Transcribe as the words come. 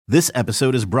This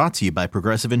episode is brought to you by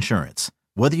Progressive Insurance.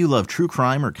 Whether you love true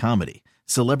crime or comedy,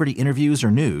 celebrity interviews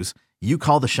or news, you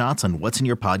call the shots on what's in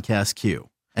your podcast queue.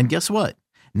 And guess what?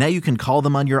 Now you can call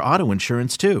them on your auto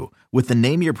insurance too with the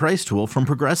Name Your Price tool from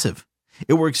Progressive.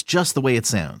 It works just the way it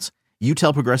sounds. You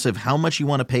tell Progressive how much you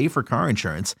want to pay for car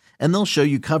insurance, and they'll show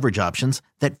you coverage options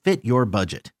that fit your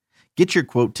budget. Get your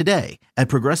quote today at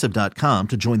Progressive.com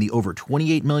to join the over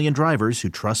 28 million drivers who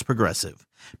trust Progressive.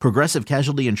 Progressive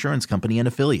Casualty Insurance Company and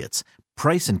Affiliates.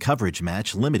 Price and coverage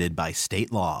match limited by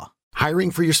state law. Hiring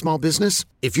for your small business?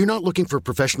 If you're not looking for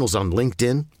professionals on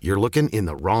LinkedIn, you're looking in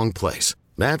the wrong place.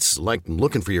 That's like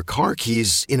looking for your car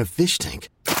keys in a fish tank.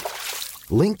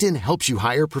 LinkedIn helps you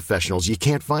hire professionals you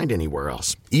can't find anywhere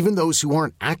else, even those who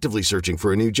aren't actively searching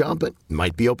for a new job but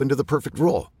might be open to the perfect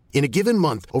role. In a given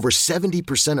month, over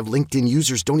 70% of LinkedIn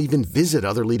users don't even visit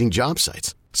other leading job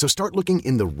sites. So start looking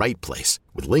in the right place.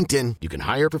 With LinkedIn, you can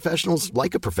hire professionals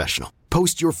like a professional.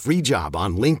 Post your free job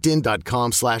on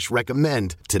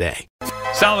linkedin.com/recommend today.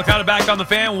 Sal Licata back on the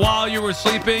Fan. While you were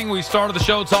sleeping, we started the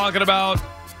show talking about,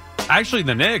 actually,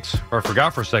 the Knicks. Or I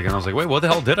forgot for a second. I was like, wait, what the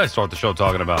hell did I start the show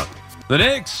talking about? The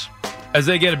Knicks, as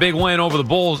they get a big win over the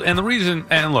Bulls. And the reason,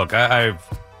 and look, I've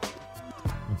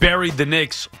buried the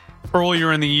Knicks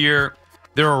earlier in the year.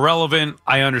 They're irrelevant.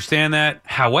 I understand that.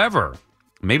 However,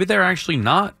 maybe they're actually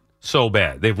not so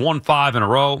bad. They've won 5 in a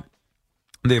row.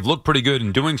 They've looked pretty good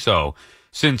in doing so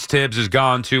since Tibbs has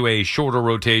gone to a shorter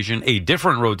rotation, a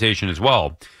different rotation as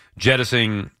well,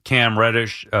 jettisoning Cam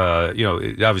Reddish.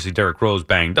 Obviously Derrick Rose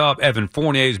banged up. Evan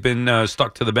Fournier's been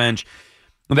stuck to the bench.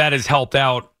 That has helped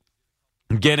out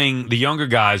getting the younger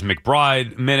guys,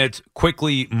 McBride, minutes,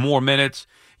 quickly more minutes.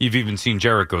 You've even seen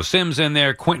Jericho Sims in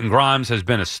there. Quentin Grimes has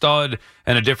been a stud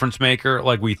and a difference maker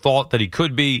like we thought that he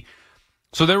could be.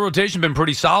 So their rotation has been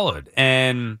pretty solid.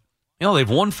 And, they've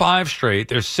won 5 straight.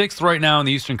 They're 6th right now in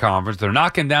the Eastern Conference. They're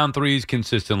knocking down threes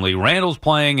consistently. Randall's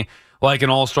playing like an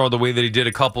all-star the way that he did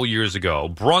a couple years ago.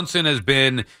 Brunson has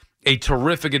been a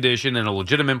terrific addition and a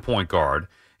legitimate point guard.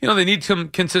 They need some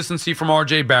consistency from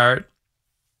R.J. Barrett,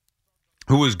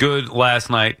 who was good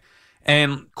last night.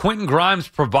 And Quentin Grimes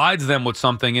provides them with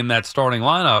something in that starting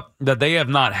lineup that they have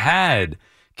not had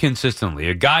consistently.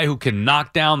 A guy who can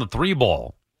knock down the 3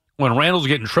 ball. When Randall's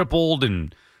getting tripled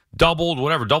and doubled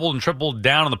and tripled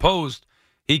down on the post,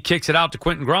 he kicks it out to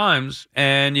Quentin Grimes,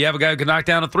 and you have a guy who can knock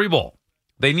down a 3 ball.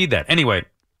 They need that. Anyway,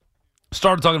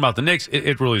 started talking about the Knicks.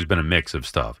 It really has been a mix of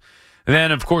stuff. And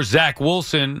then, of course, Zach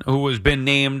Wilson, who has been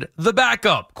named the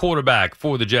backup quarterback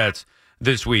for the Jets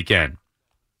this weekend.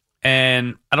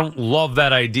 And I don't love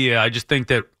that idea. I just think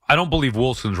that I don't believe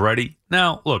Wilson's ready.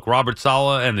 Now, look, Robert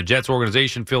Saleh and the Jets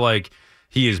organization feel like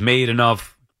he has made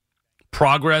enough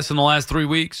progress in the last 3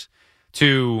 weeks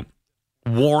to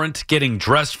warrant getting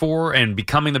dressed for and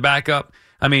becoming the backup.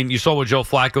 I mean, you saw what Joe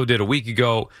Flacco did a week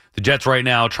ago. The Jets right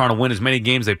now trying to win as many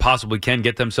games they possibly can,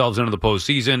 get themselves into the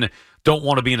postseason. Don't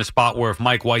want to be in a spot where if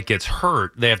Mike White gets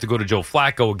hurt, they have to go to Joe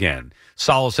Flacco again.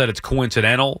 Saleh said it's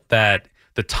coincidental that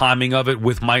the timing of it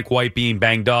with Mike White being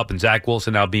banged up and Zach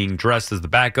Wilson now being dressed as the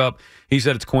backup. He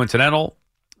said it's coincidental.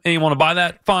 And you want to buy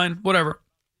that? Fine, whatever.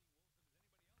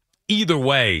 Either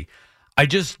way, I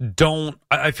just don't.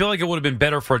 I feel like it would have been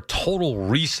better for a total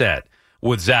reset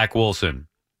with Zach Wilson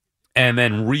and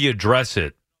then readdress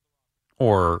it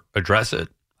or address it.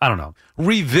 I don't know.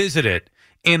 Revisit it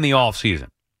in the offseason.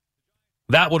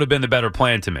 That would have been the better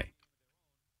plan to me.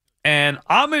 And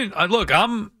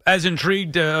I'm as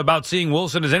intrigued about seeing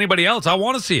Wilson as anybody else. I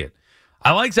want to see it.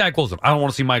 I like Zach Wilson. I don't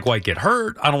want to see Mike White get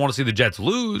hurt. I don't want to see the Jets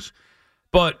lose.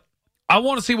 But I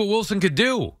want to see what Wilson could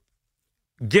do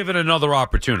given another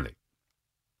opportunity.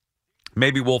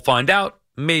 Maybe we'll find out.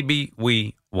 Maybe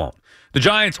we won't. The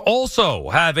Giants also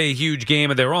have a huge game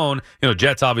of their own.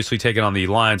 Jets obviously taking on the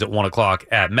Lions at 1 o'clock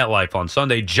at MetLife on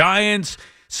Sunday. Giants,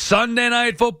 Sunday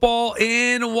Night Football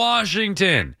in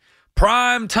Washington.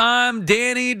 Prime time,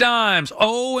 Danny Dimes,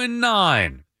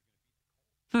 0-9.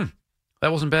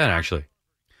 That wasn't bad, actually.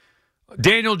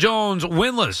 Daniel Jones,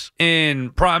 winless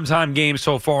in primetime games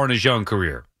so far in his young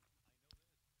career.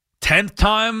 10th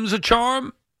time's a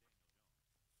charm?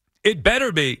 It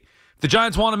better be. The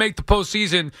Giants want to make the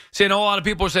postseason. A lot of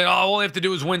people are saying, all they have to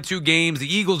do is win 2 games.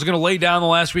 The Eagles are going to lay down the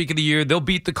last week of the year. They'll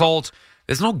beat the Colts.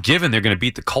 There's no given they're going to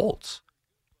beat the Colts.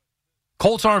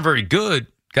 Colts aren't very good.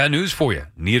 Got news for you.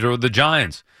 Neither are the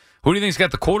Giants. Who do you think's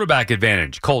got the quarterback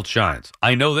advantage? Colts, Giants.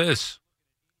 I know this.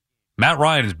 Matt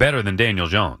Ryan is better than Daniel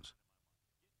Jones.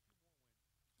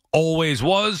 Always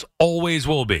was, always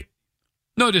will be.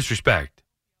 No disrespect.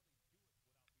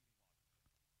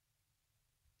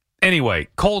 Anyway,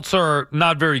 Colts are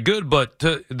not very good, but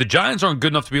the Giants aren't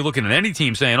good enough to be looking at any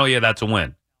team saying, oh, yeah, that's a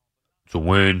win. It's a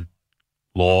win,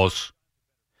 loss.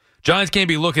 Giants can't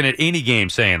be looking at any game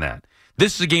saying that.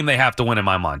 This is a game they have to win in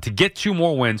my mind. To get two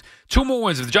more wins.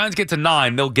 If the Giants get to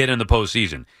 9, they'll get in the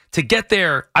postseason. To get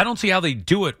there, I don't see how they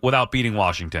do it without beating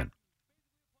Washington.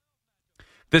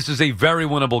 This is a very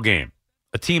winnable game.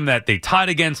 A team that they tied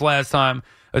against last time,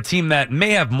 a team that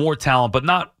may have more talent, but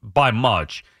not by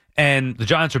much. And the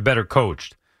Giants are better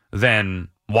coached than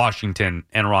Washington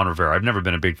and Ron Rivera. I've never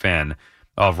been a big fan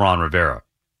of Ron Rivera.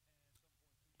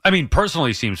 I mean,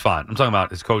 personally, seems fine. I'm talking about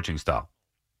his coaching style.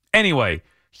 Anyway,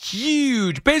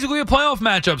 huge, basically a playoff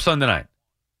matchup Sunday night.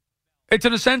 It's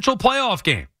an essential playoff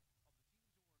game.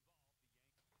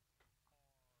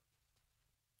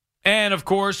 And, of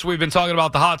course, we've been talking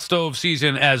about the hot stove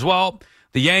season as well.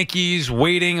 The Yankees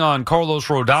waiting on Carlos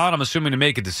Rodon, I'm assuming, to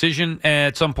make a decision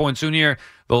at some point soon here.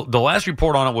 The last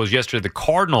report on it was yesterday. The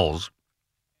Cardinals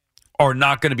are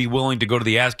not going to be willing to go to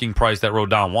the asking price that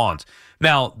Rodon wants.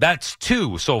 Now, that's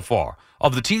 2 so far.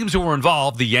 Of the teams who were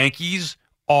involved, the Yankees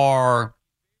are...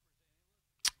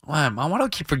 Why do I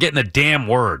keep forgetting the damn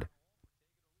word?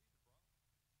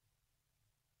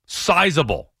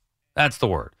 Sizable. That's the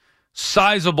word.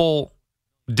 Sizable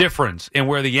difference in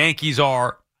where the Yankees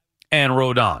are and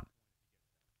Rodon.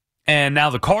 And now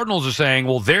the Cardinals are saying,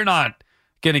 well, they're not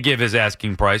going to give his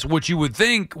asking price, which you would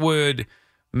think would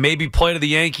maybe play to the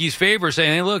Yankees' favor,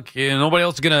 saying, hey, look, nobody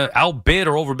else is going to outbid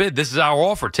or overbid. This is our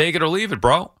offer. Take it or leave it,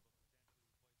 bro.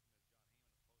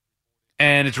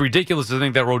 And it's ridiculous to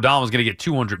think that Rodon was going to get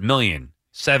 $200 million,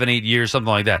 7-8 years,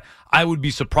 something like that. I would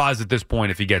be surprised at this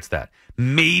point if he gets that.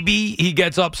 Maybe he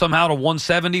gets up somehow to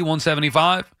 170,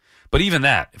 175. But even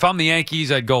that, if I'm the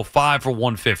Yankees, I'd go 5 for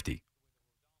 150.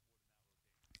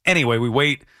 Anyway, we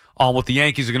wait on what the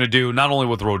Yankees are going to do, not only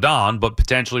with Rodon, but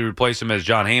potentially replace him, as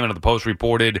John Heyman of the Post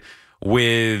reported,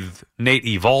 with Nate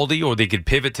Eovaldi, or they could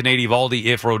pivot to Nate Eovaldi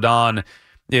if Rodon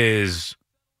is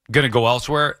going to go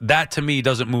elsewhere. That, to me,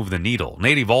 doesn't move the needle.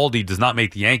 Nate Eovaldi does not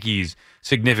make the Yankees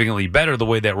significantly better the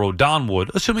way that Rodon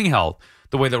would, assuming health,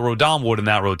 the way that Rodon would in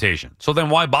that rotation. So then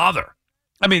why bother?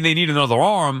 I mean, they need another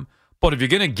arm, but if you're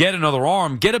going to get another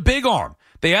arm, get a big arm.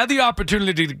 They had the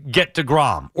opportunity to get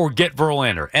DeGrom or get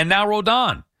Verlander, and now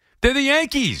Rodon. They're the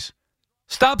Yankees.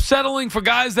 Stop settling for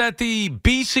guys that the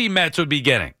BC Mets would be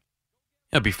getting.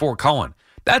 Before Cohen.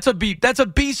 That's a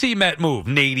BC Met move,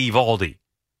 Nate Eovaldi.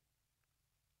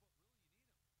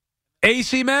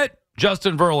 AC Met,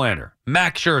 Justin Verlander.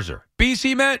 Max Scherzer.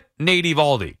 BC Met, Nate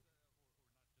Eovaldi.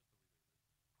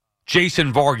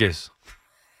 Jason Vargas.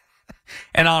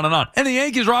 And on and on. And the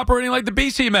Yankees are operating like the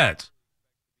BC Mets.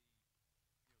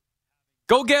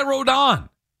 Go get Rodon.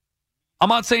 I'm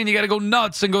not saying you got to go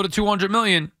nuts and go to $200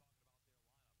 million,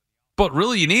 but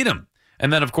really you need him.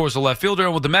 And then, of course, the left fielder.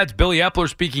 And with the Mets, Billy Epler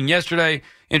speaking yesterday,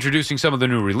 introducing some of the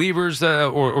new relievers,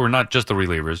 or not just the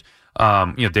relievers.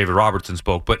 David Robertson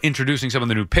spoke, but introducing some of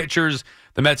the new pitchers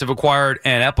the Mets have acquired.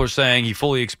 And Epler saying he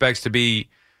fully expects to be,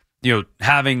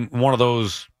 having one of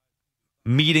those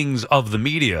meetings of the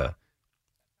media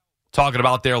talking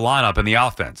about their lineup and the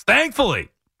offense. Thankfully,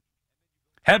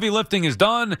 heavy lifting is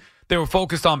done. They were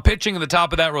focused on pitching at the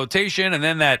top of that rotation, and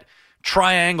then that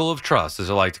triangle of trust, as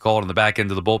I like to call it, in the back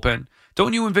end of the bullpen.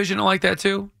 Don't you envision it like that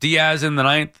too? Diaz in the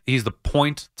ninth, he's the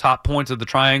top point of the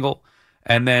triangle.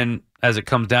 And then as it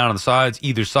comes down on the sides,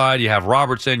 either side, you have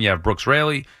Robertson, you have Brooks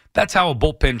Raley. That's how a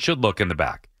bullpen should look in the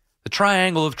back. The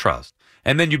triangle of trust.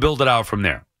 And then you build it out from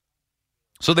there.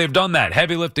 So they've done that.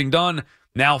 Heavy lifting done.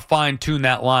 Now fine-tune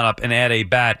that lineup and add a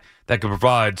bat that could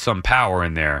provide some power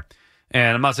in there.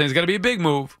 And I'm not saying it's got to be a big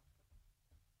move,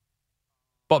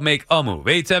 but make a move.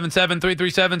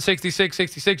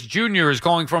 877-337-6666. Junior is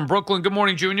calling from Brooklyn. Good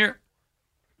morning, Junior.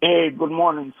 Hey, good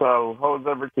morning, Sal. How's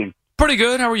everything? Pretty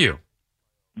good. How are you?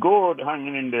 Good,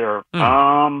 hanging in there.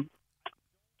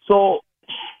 So,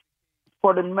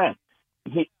 for the Mets,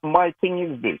 my thing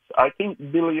is this. I think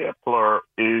Billy Epler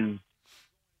is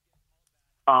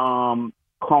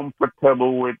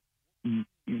comfortable with,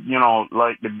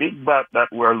 like the big bat that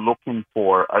we're looking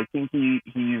for. I think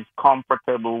he's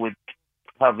comfortable with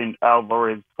having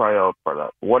Alvarez try out for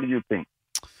that. What do you think?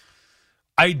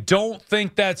 I don't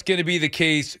think that's going to be the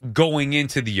case going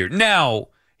into the year. Now,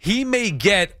 he may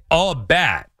get a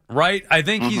bat, right? I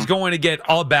think he's going to get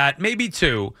a bat, maybe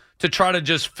two, to try to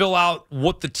just fill out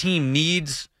what the team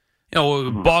needs.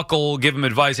 Buck will give him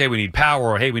advice, hey, we need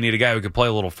power, or hey, we need a guy who can play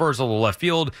a little first, a little left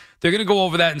field. They're going to go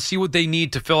over that and see what they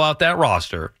need to fill out that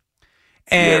roster.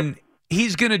 And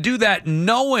he's going to do that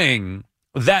knowing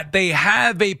that they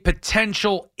have a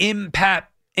potential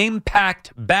impact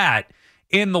bat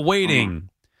in the waiting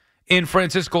in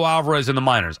Francisco Alvarez in the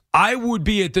minors. I would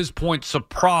be at this point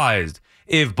surprised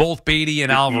if both Beatty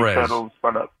and Alvarez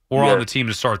or on Yes. the team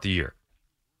to start the year.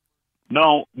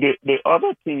 No, the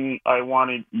other thing I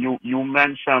wanted you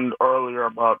mentioned earlier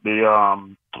about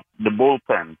the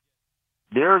bullpen.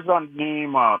 There's a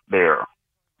name out there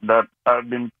that I've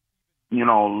been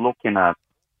looking at,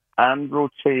 Andrew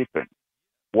Chafin.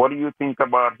 What do you think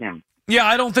about him? Yeah,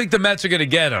 I don't think the Mets are going to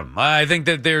get him. I think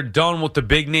that they're done with the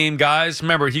big name guys.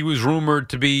 Remember, he was rumored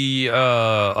to be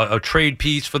a trade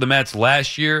piece for the Mets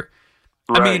last year.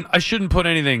 Right. I mean, I shouldn't put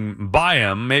anything by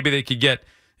him. Maybe they could get,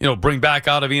 bring back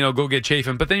Ottavino, go get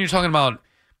Chafin. But then you're talking about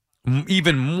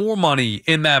even more money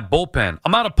in that bullpen.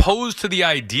 I'm not opposed to the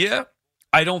idea.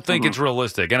 I don't think it's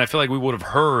realistic. And I feel like we would have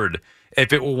heard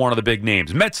if it were one of the big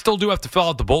names. Mets still do have to fill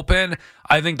out the bullpen.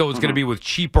 I think, though, it's going to be with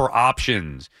cheaper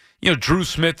options. Drew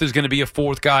Smith is going to be a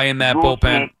fourth guy in that bullpen.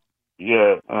 Smith.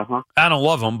 Yeah, uh-huh. I don't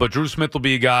love him, but Drew Smith will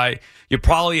be a guy. You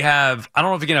probably have, I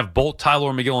don't know if you can have both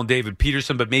Tyler McGill and David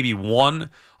Peterson, but maybe one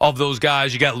of those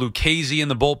guys. You got Lucchesi in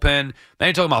the bullpen. Now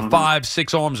you're talking about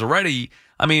 5-6 arms already.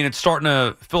 I mean, it's starting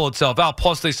to fill itself out.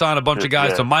 Plus, they signed a bunch of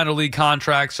guys to minor league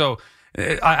contracts. So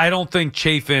I don't think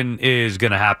Chafin is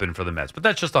going to happen for the Mets, but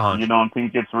that's just a hunch. You don't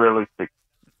think it's realistic?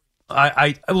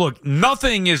 I look,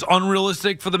 nothing is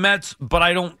unrealistic for the Mets, but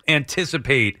I don't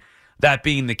anticipate that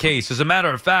being the case. As a matter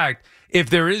of fact, if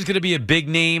there is going to be a big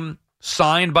name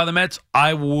signed by the Mets,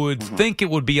 I would think it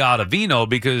would be Ottavino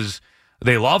because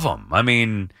they love him. I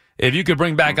mean, if you could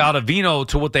bring back Ottavino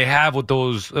to what they have with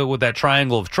those with that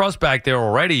triangle of trust back there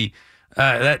already,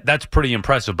 that's pretty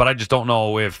impressive. But I just don't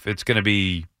know if it's going to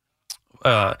be.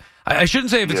 I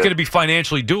shouldn't say if it's going to be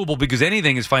financially doable because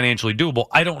anything is financially doable.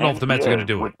 I don't know if the Mets are going to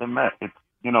do with it. the Mets,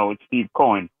 it's Steve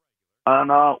Cohen.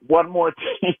 And one more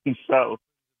thing, so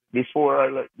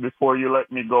before you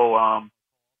let me go,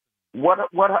 what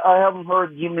I haven't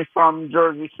heard Jimmy from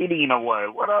Jersey City in a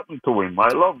while. What happened to him? I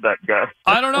love that guy.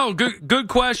 I don't know. Good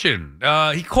question.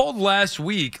 He called last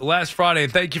Friday,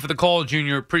 and thank you for the call,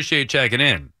 Junior. Appreciate checking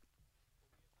in.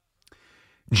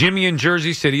 Jimmy in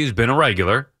Jersey City has been a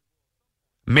regular.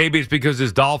 Maybe it's because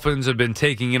his Dolphins have been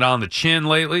taking it on the chin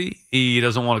lately. He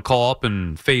doesn't want to call up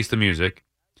and face the music.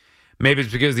 Maybe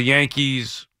it's because the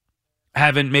Yankees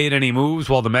haven't made any moves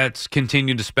while the Mets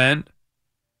continue to spend.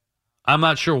 I'm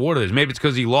not sure what it is. Maybe it's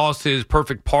because he lost his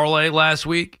perfect parlay last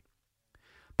week.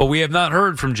 But we have not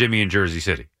heard from Jimmy in Jersey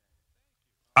City.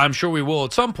 I'm sure we will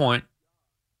at some point,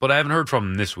 but I haven't heard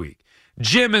from him this week.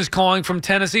 Jim is calling from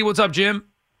Tennessee. What's up, Jim?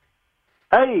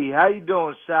 Hey, how you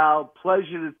doing, Sal?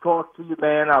 Pleasure to talk to you,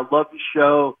 man. I love your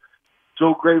show.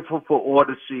 So grateful for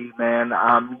Odyssey, man.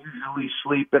 I'm usually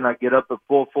sleeping. I get up at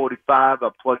 4:45. I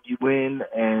plug you in,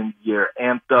 and you're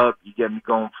amped up. You get me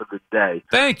going for the day.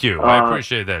 Thank you. I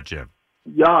appreciate that, Jim.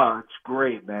 Yeah, it's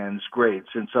great, man. It's great.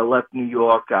 Since I left New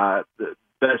York, the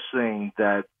best thing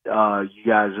that you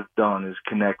guys have done is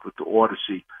connect with the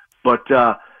Odyssey. But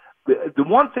the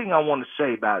one thing I want to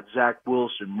say about Zach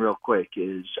Wilson real quick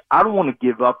is I don't want to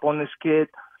give up on this kid.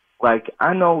 Like,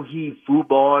 I know he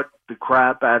footballed the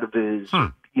crap out of his,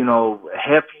 half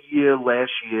a year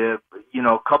last year,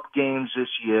 a couple games this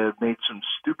year, made some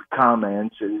stupid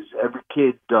comments, as every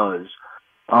kid does.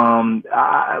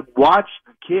 I watched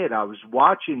the kid. I was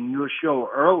watching your show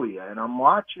earlier, and I'm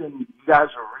watching you guys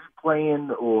are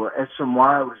replaying, or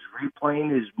SMY was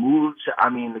replaying his moves. I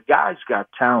mean, the guy's got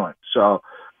talent, so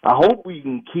I hope we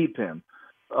can keep him.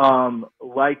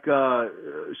 Like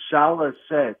Salah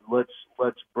said,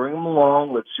 let's bring him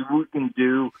along. Let's see what we can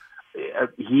do.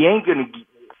 He ain't going to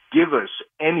give us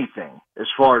anything as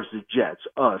far as the Jets.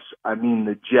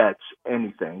 The Jets,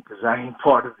 anything, because I ain't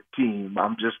part of the team.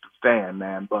 I'm just a fan,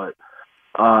 man. But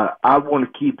I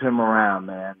want to keep him around,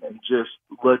 man, and just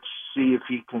let's see if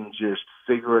he can just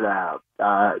figure it out.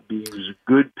 He's a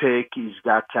good pick. He's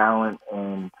got talent,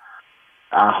 and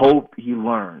I hope he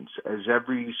learns, as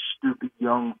every stupid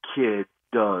young kid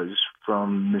does,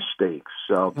 from mistakes.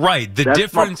 So right. The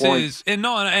difference is, and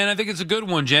I think it's a good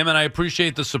one, Jim, and I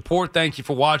appreciate the support. Thank you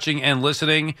for watching and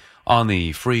listening on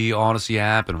the free Odyssey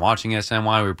app and watching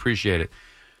SNY. We appreciate it.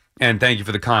 And thank you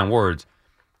for the kind words.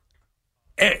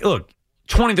 Look,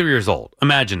 23 years old.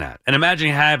 Imagine that. And imagine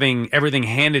having everything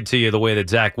handed to you the way that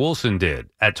Zach Wilson did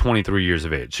at 23 years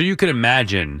of age. So you could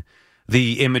imagine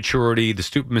the immaturity, the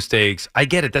stupid mistakes. I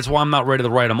get it. That's why I'm not ready to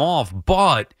write him off.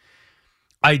 But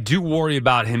I do worry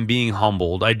about him being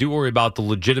humbled. I do worry about the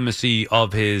legitimacy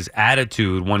of his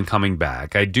attitude when coming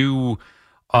back. I do,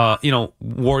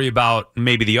 worry about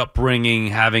maybe the upbringing,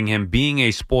 having him being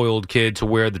a spoiled kid to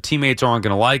where the teammates aren't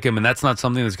going to like him. And that's not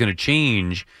something that's going to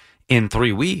change in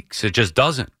 3 weeks. It just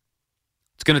doesn't.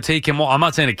 It's going to take him. I'm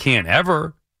not saying it can't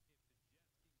ever,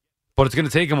 but it's going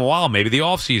to take him a while, maybe the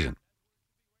offseason.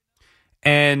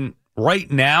 And right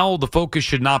now, the focus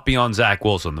should not be on Zach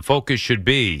Wilson. The focus should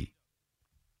be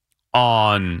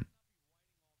on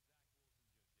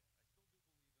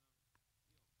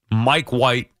Mike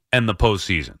White and the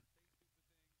postseason.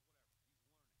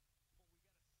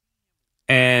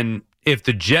 And if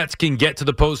the Jets can get to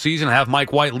the postseason and have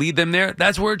Mike White lead them there,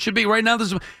 that's where it should be. Right now,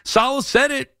 Saleh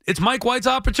said it. It's Mike White's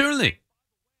opportunity.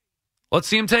 Let's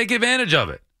see him take advantage of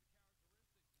it.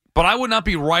 But I would not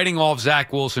be writing off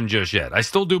Zach Wilson just yet. I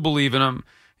still do believe in him.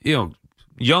 You know,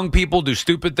 young people do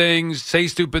stupid things, say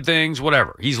stupid things,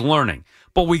 whatever. He's learning.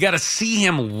 But we got to see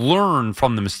him learn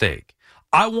from the mistake.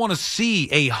 I want to see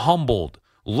a humbled,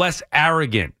 less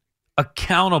arrogant,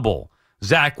 accountable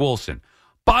Zach Wilson.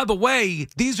 By the way,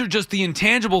 these are just the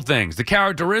intangible things, the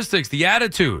characteristics, the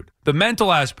attitude, the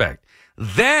mental aspect.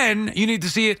 Then you need to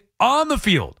see it on the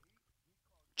field.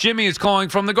 Jimmy is calling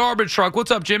from the garbage truck. What's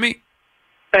up, Jimmy?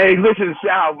 Hey, listen,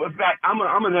 Sal. In fact, I'm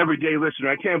an everyday listener.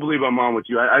 I can't believe I'm on with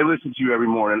you. I listen to you every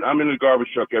morning. I'm in the garbage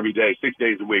truck every day, 6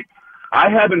 days a week. I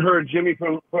haven't heard Jimmy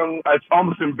from it's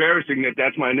almost embarrassing that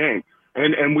that's my name.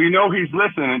 And we know he's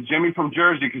listening, Jimmy from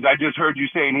Jersey, because I just heard you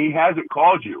saying he hasn't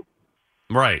called you.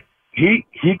 Right. He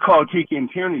called Tiki and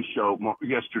Tierney's show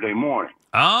yesterday morning.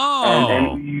 Oh.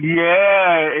 And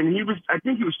I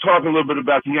think he was talking a little bit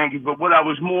about the Yankees, but what I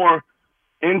was more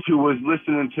into was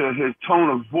listening to his tone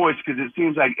of voice, because it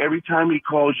seems like every time he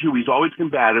calls you, he's always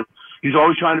combative. He's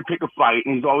always trying to pick a fight,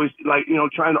 and he's always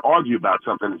trying to argue about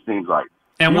something, it seems like.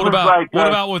 And what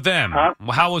about with them? Huh?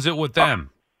 How was it with them?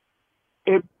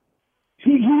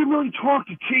 He really talked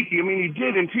to Tiki. I mean, he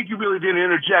did, and Tiki really didn't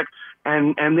interject,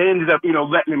 and they ended up,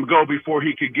 letting him go before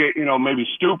he could get, maybe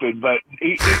stupid. But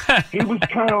he was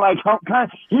kind of like,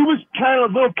 he was kind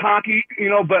of a little cocky,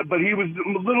 but he was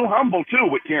a little humble too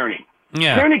with Tierney.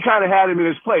 Yeah. Tierney kind of had him in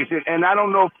his place, and I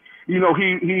don't know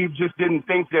if, he just didn't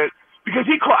think that, because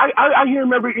he called. I hear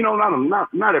him every,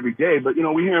 not every day, but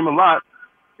we hear him a lot,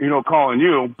 calling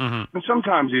you. Mm-hmm. And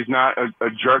sometimes he's not a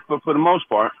jerk, but for the most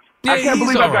part. Yeah, I can't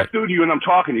believe I got through to you and I'm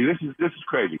talking to you. This is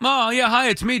crazy. Oh, yeah. Hi,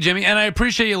 it's me, Jimmy, and I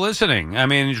appreciate you listening. I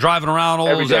mean, driving around all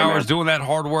those hours, doing that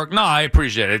hard work. No, I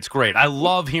appreciate it. It's great. I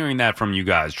love hearing that from you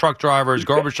guys. Truck drivers,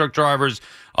 garbage truck drivers,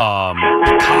 cops.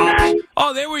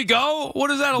 Oh, there we go.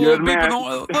 What is that? Look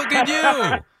at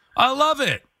you. I love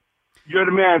it. You're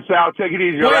the man, Sal. Take it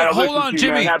easy. Wait, right? hold on,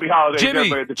 Jimmy. Happy holidays,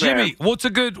 Jimmy, what's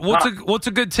a good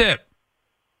tip?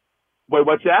 Wait,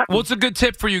 what's that? What's a good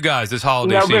tip for you guys this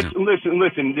holiday season?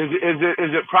 Listen. Is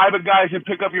it private guys that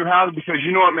pick up your house? Because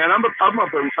you know what, man, I'm up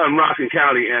in Rockland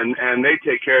County, and they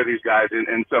take care of these guys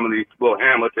in some of these little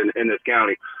hamlets in this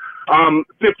county. $50.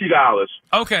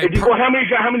 Okay.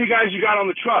 How many guys you got on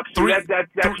the truck? See,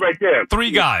 that's right there.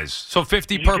 3 guys. So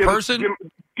 50 per person?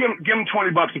 Give them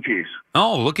 $20 a piece.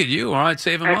 Oh, look at you! All right,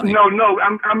 saving money. No,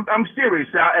 I'm serious,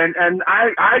 and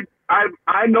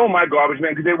I know my garbage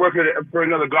man because they work for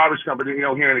another garbage company,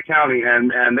 here in the county,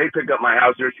 and they pick up my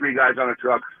house. There's 3 guys on a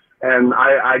truck, and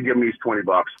I give them these $20.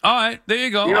 All right, there you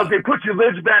go. If they put your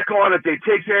lids back on, if they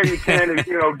take care of you can, and,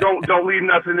 don't leave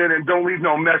nothing in, and don't leave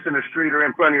no mess in the street or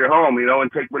in front of your home,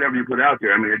 and take whatever you put out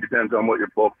there. I mean, it depends on what your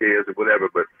bulk is or whatever.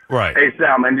 But right. Hey,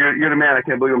 Sal, man, you're the man. I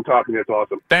can't believe I'm talking. It's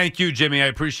awesome. Thank you, Jimmy. I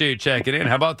appreciate you checking in.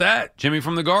 How about that, Jimmy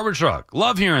from the garbage truck?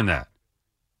 Love hearing that.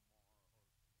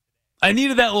 I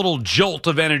needed that little jolt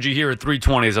of energy here at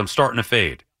 3:20 as I'm starting to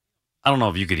fade. I don't know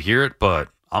if you could hear it, but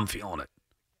I'm feeling it.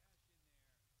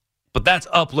 But that's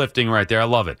uplifting right there. I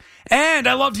love it. And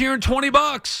I loved hearing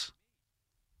 $20.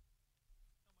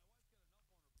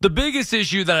 The biggest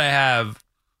issue that I have,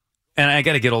 and I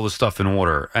got to get all this stuff in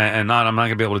order, and I'm not going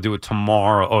to be able to do it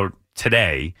tomorrow or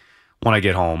today when I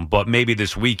get home, but maybe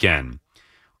this weekend.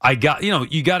 You got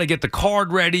to get the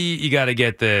card ready. You got to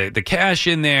get the cash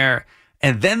in there.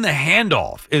 And then the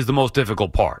handoff is the most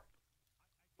difficult part,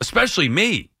 especially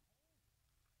me.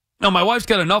 Now, my wife's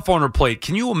got enough on her plate.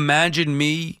 Can you imagine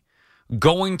me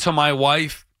going to my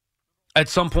wife at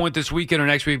some point this weekend or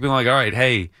next week being like, all right,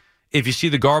 hey, if you see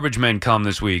the garbage men come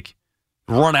this week,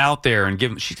 run out there and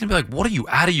give them. She's going to be like, what are you,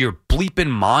 out of your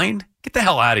bleeping mind? Get the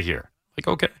hell out of here. Like,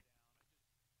 okay.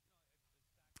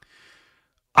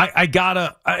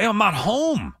 I'm not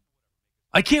home.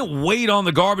 I can't wait on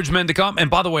the garbage men to come. And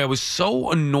by the way, I was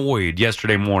so annoyed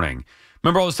yesterday morning.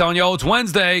 Remember I was telling you, it's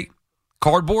Wednesday,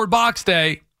 cardboard box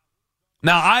day.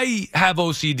 Now, I have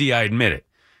OCD, I admit it.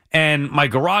 And my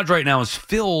garage right now is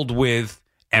filled with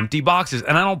empty boxes.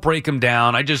 And I don't break them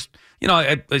down. I just,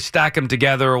 I stack them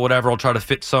together or whatever. I'll try to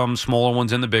fit some smaller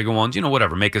ones in the bigger ones,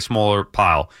 whatever, make a smaller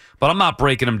pile. But I'm not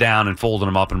breaking them down and folding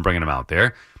them up and bringing them out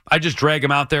there. I just drag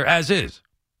them out there as is.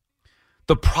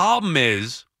 The problem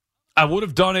is, I would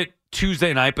have done it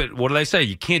Tuesday night, but what did I say?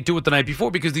 You can't do it the night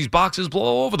before because these boxes blow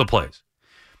all over the place.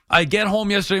 I get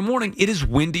home yesterday morning. It is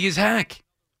windy as heck.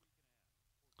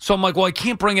 So I'm like, well, I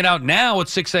can't bring it out now at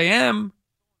 6 a.m.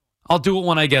 I'll do it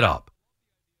when I get up.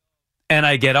 And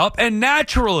I get up, and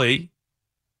naturally,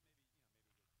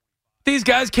 these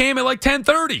guys came at like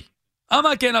 10:30. I'm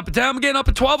not getting up at 10. I'm getting up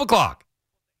at 12 o'clock.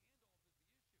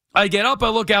 I get up, I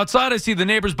look outside, I see the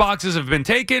neighbors' boxes have been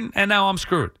taken, and now I'm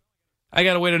screwed. I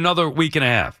got to wait another week and a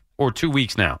half or 2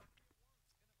 weeks now.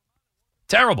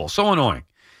 Terrible, so annoying.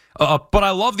 But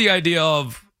I love the idea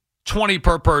of 20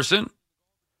 per person.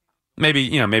 Maybe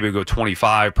we go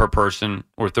 25 per person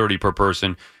or 30 per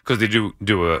person because they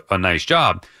do a nice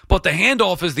job. But the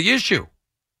handoff is the issue.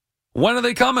 When are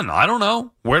they coming? I don't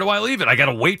know. Where do I leave it? I got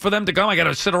to wait for them to come. I got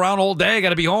to sit around all day. I got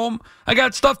to be home. I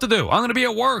got stuff to do. I'm going to be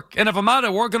at work. And if I'm not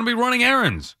at work, I'm going to be running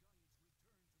errands.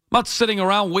 I'm not sitting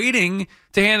around waiting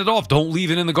to hand it off. Don't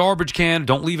leave it in the garbage can.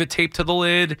 Don't leave it taped to the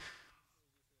lid.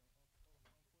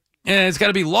 And it's got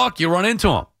to be luck. You run into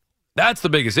them. That's the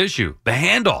biggest issue. The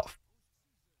handoff.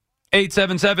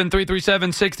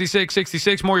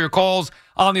 877-337-6666. More of your calls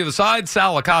on the other side.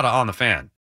 Sal Licata on the Fan.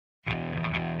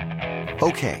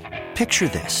 Okay, picture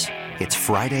this. It's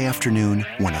Friday afternoon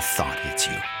when a thought hits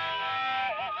you.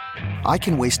 I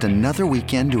can waste another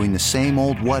weekend doing the same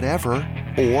old whatever,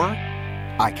 or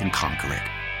I can conquer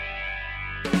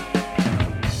it.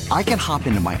 I can hop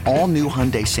into my all-new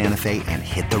Hyundai Santa Fe and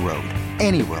hit the road.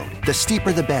 Any road. The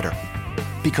steeper, the better.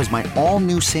 Because my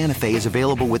all-new Santa Fe is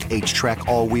available with H-Track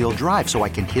all-wheel drive, so I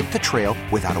can hit the trail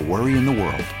without a worry in the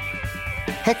world.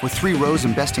 Heck, with 3 rows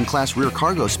and best-in-class rear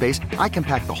cargo space, I can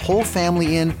pack the whole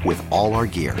family in with all our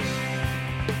gear.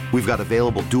 We've got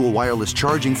available dual wireless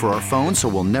charging for our phones, so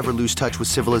we'll never lose touch with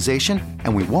civilization,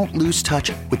 and we won't lose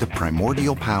touch with the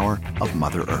primordial power of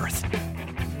Mother Earth.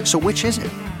 So which is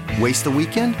it? Waste the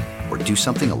weekend or do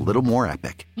something a little more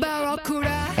epic?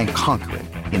 And conquer it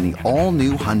in the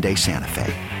all-new Hyundai Santa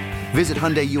Fe. Visit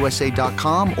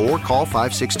HyundaiUSA.com or call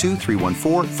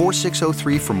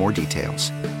 562-314-4603 for more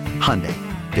details. Hyundai,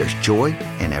 there's joy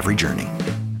in every journey.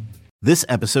 This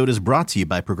episode is brought to you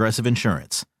by Progressive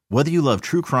Insurance. Whether you love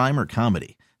true crime or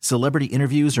comedy, celebrity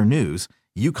interviews or news,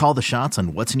 you call the shots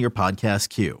on what's in your podcast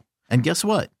queue. And guess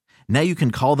what? Now you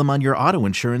can call them on your auto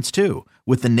insurance too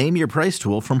with the Name Your Price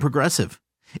tool from Progressive.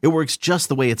 It works just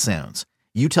the way it sounds.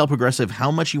 You tell Progressive how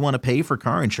much you want to pay for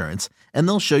car insurance, and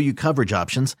they'll show you coverage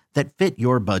options that fit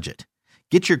your budget.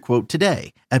 Get your quote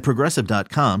today at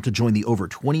Progressive.com to join the over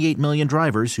 28 million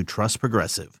drivers who trust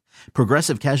Progressive.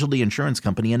 Progressive Casualty Insurance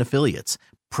Company and Affiliates.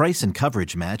 Price and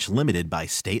coverage match limited by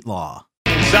state law.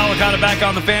 Sal Licata back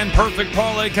on the Fan. Perfect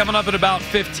parlay coming up in about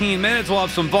 15 minutes. We'll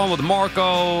have some fun with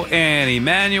Marco and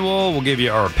Emmanuel. We'll give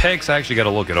you our picks. I actually got to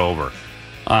look it over.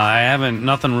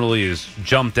 Nothing really has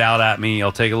jumped out at me.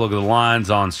 I'll take a look at the lines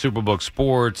on Superbook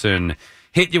Sports and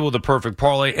hit you with a perfect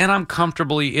parlay, and I'm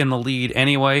comfortably in the lead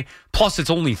anyway. Plus, it's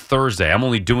only Thursday. I'm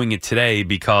only doing it today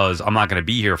because I'm not going to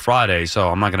be here Friday, so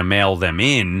I'm not going to mail them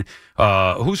in.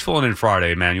 Who's filling in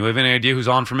Friday, man? You have any idea who's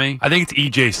on for me? I think it's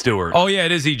E.J. Stewart. Oh, yeah,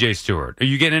 it is E.J. Stewart. Are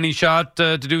you getting any shot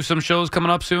to do some shows coming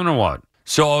up soon or what?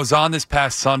 So I was on this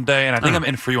past Sunday, and I think I'm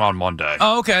in for you on Monday.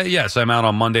 Oh, okay. Yes, I'm out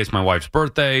on Monday. It's my wife's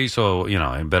birthday, so,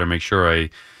 I better make sure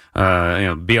I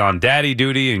be on daddy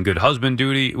duty and good husband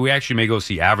duty. We actually may go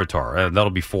see Avatar. That'll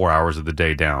be 4 hours of the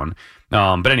day down.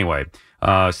 But anyway,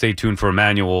 stay tuned for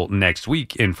Emmanuel next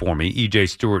week in for me. EJ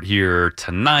Stewart here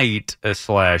tonight /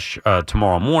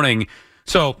 tomorrow morning.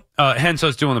 So hence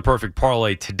us doing the perfect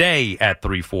parlay today at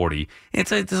 3:40.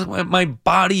 It's my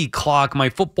body clock, my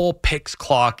football picks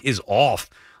clock is off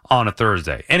on a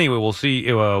Thursday. Anyway, we'll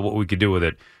see what we could do with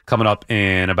it coming up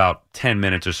in about 10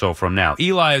 minutes or so from now.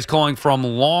 Eli is calling from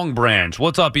Long Branch.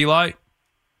 What's up, Eli?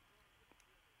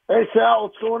 Hey, Sal.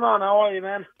 What's going on? How are you,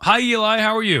 man? Hi, Eli.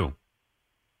 How are you?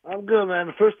 I'm good,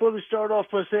 man. First, let me start off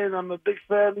by saying I'm a big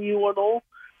fan of you and all.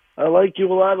 I like you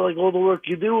a lot. I like all the work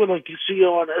you do, and I can see you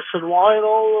on SNY and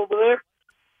all over there.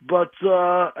 But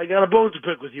I got a bone to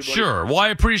pick with you, buddy. Sure. Well, I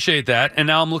appreciate that, and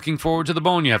now I'm looking forward to the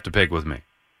bone you have to pick with me.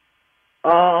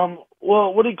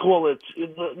 Well, what do you call it?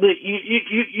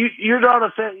 You're not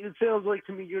a fan. It sounds like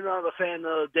to me you're not a fan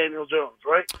of Daniel Jones,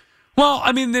 right? Well,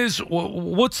 I mean,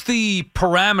 what's the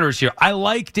parameters here?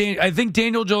 I think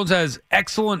Daniel Jones has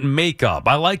excellent makeup.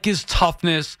 I like his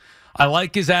toughness. I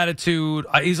like his attitude.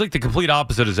 He's like the complete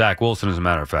opposite of Zach Wilson, as a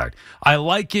matter of fact. I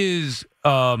like his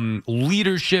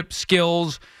leadership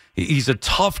skills. He's a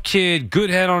tough kid, good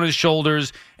head on his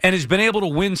shoulders, and has been able to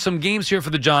win some games here for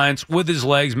the Giants with his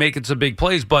legs, making some big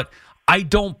plays. But I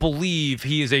don't believe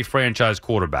he is a franchise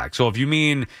quarterback. So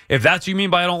if that's what you mean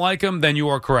by I don't like him, then you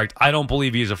are correct. I don't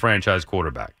believe he is a franchise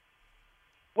quarterback.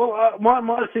 Well,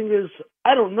 my thing is,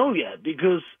 I don't know yet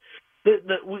because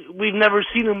we've never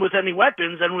seen him with any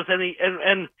weapons and with any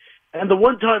and the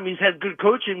one time he's had good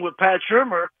coaching with Pat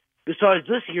Shurmur. Besides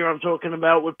this year, I'm talking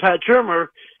about with Pat Shurmur,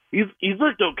 he's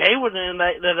looked okay within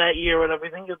that year and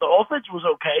everything. The offense was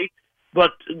okay,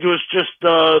 but it was just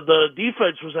the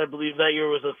defense was, I believe, that year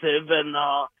was a sieve and.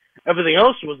 Everything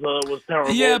else was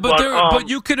terrible. Yeah, but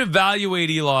you could evaluate,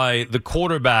 Eli, the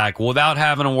quarterback without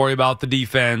having to worry about the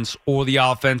defense or the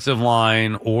offensive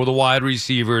line or the wide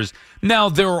receivers. Now,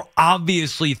 there are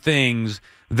obviously things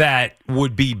that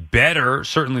would be better.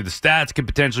 Certainly the stats could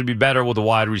potentially be better with a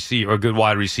wide receiver, or a good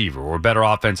wide receiver, or a better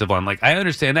offensive line. Like, I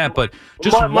understand that, but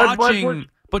just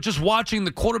watching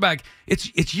the quarterback,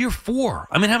 it's year 4.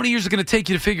 I mean, how many years is it going to take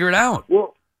you to figure it out?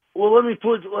 Well, let me say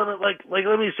it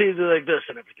like this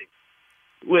and everything.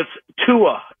 With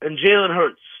Tua and Jalen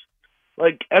Hurts,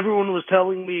 like everyone was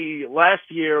telling me last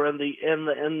year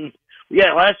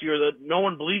last year that no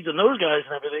one believes in those guys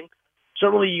and everything.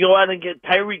 Suddenly you go out and get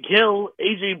Tyreek Hill,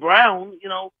 A.J. Brown,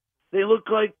 they look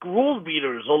like rules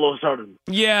beaters all of a sudden.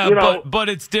 Yeah, but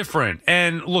it's different.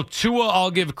 And look, Tua, I'll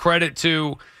give credit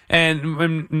to.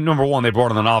 And number one, they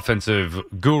brought in an offensive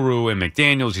guru in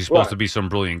McDaniels. He's supposed to be some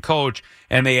brilliant coach.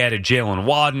 And they added Jalen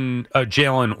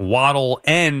Waddle,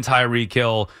 and Tyreek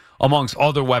Hill, amongst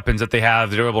other weapons that they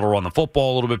have. They're able to run the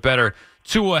football a little bit better.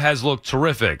 Tua has looked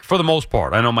terrific for the most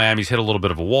part. I know Miami's hit a little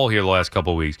bit of a wall here the last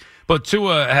couple of weeks. But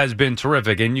Tua has been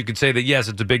terrific. And you could say that, yes,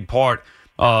 it's a big part,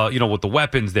 with the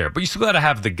weapons there. But you still got to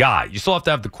have the guy. You still have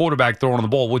to have the quarterback throwing the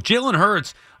ball. With Jalen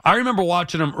Hurts, I remember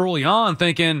watching him early on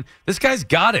thinking, this guy's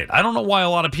got it. I don't know why a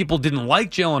lot of people didn't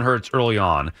like Jalen Hurts early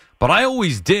on, but I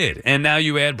always did. And now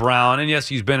you add Brown, and yes,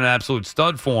 he's been an absolute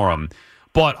stud for him.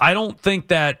 But I don't think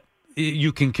that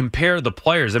you can compare the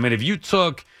players. I mean, if you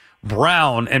took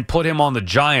Brown and put him on the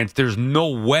Giants, there's no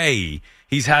way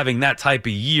he's having that type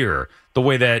of year the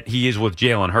way that he is with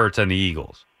Jalen Hurts and the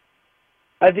Eagles.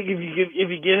 I think if you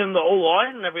give him the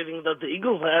O-line and everything that the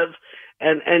Eagles have,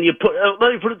 and you put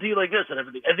let me put it to you like this and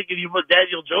everything. I think if you put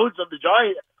Daniel Jones on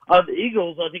the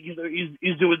Eagles, I think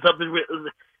he's doing something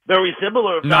very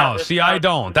similar. I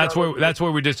don't. That's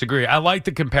where we disagree. I like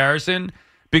the comparison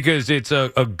because it's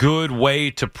a good way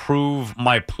to prove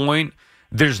my point.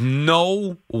 There's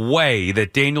no way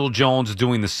that Daniel Jones is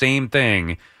doing the same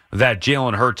thing that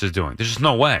Jalen Hurts is doing. There's just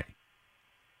no way.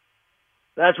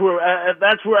 That's where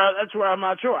I'm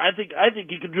not sure. I think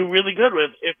he could do really good with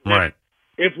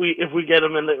if we get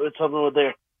him in with something with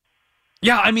there.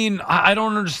 Yeah, I mean, I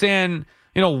don't understand,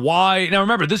 why. Now,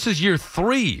 remember, this is year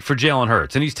 3 for Jalen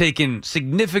Hurts, and he's taken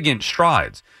significant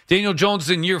strides. Daniel Jones is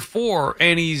in year 4,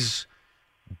 and he's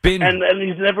been... And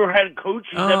he's never had a coach.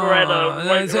 He's never had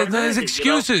a... There's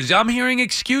excuses. I'm hearing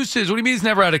excuses. What do you mean he's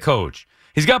never had a coach?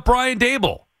 He's got Brian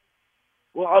Dable.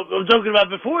 Well, I'm talking about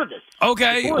before this.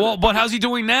 Okay, but how's he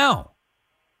doing now?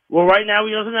 Well, right now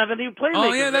he doesn't have any playmakers.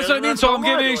 Oh, yeah, that's what I mean. So I'm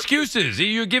giving excuses.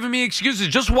 You're giving me excuses.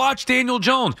 Just watch Daniel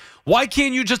Jones. Why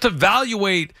can't you just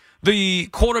evaluate the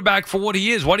quarterback for what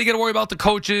he is? Why do you got to worry about the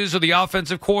coaches or the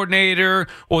offensive coordinator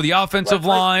or the offensive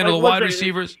line or the wide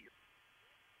receivers?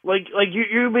 Like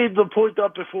you made the point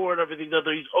up before and everything that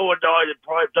he's 0-9 in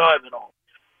prime time and all.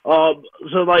 And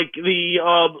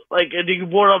you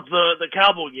brought up the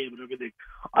Cowboy game and everything.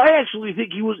 I actually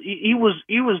think he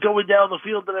was going down the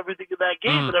field and everything in that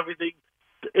game and everything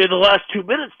in the last 2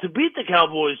 minutes to beat the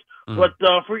Cowboys. But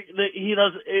he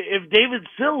does. If David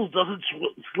Sills doesn't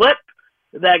slip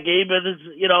in that game, and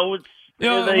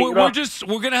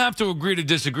we're going to have to agree to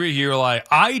disagree here. Like,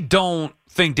 I don't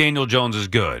think Daniel Jones is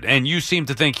good, and you seem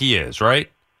to think he is, right?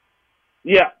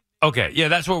 Yeah. Okay, yeah,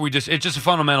 that's where it's just a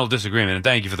fundamental disagreement, and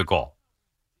thank you for the call.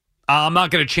 I'm not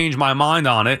going to change my mind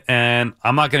on it, and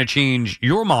I'm not going to change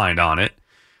your mind on it.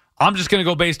 I'm just going to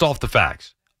go based off the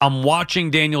facts. I'm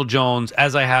watching Daniel Jones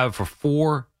as I have for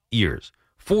 4 years.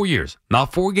 4 years.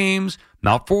 Not 4 games,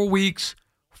 not 4 weeks,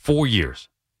 4 years.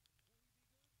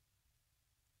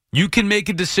 You can make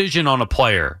a decision on a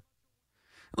player.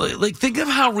 Like, think of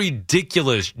how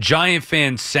ridiculous Giant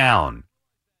fans sound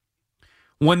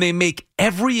when they make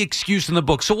every excuse in the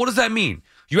book. So what does that mean?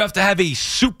 You have to have a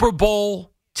Super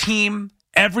Bowl team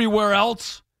everywhere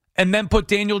else and then put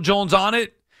Daniel Jones on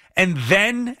it? And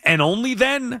then, and only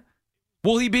then,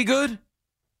 will he be good?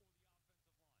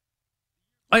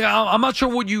 Like, I'm not sure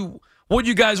what you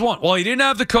guys want. Well, he didn't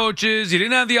have the coaches. He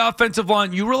didn't have the offensive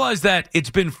line. You realize that it's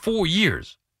been 4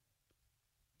 years.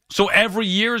 So every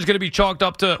year is going to be chalked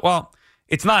up to, well,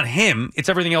 it's not him. It's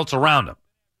everything else around him.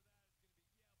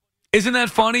 Isn't that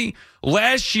funny?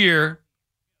 Last year,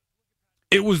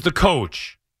 it was the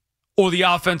coach or the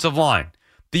offensive line.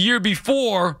 The year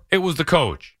before, it was the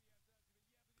coach.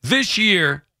 This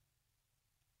year,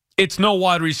 it's no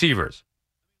wide receivers.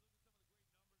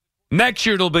 Next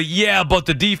year, it'll be, yeah, but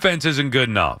the defense isn't good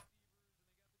enough.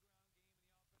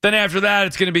 Then after that,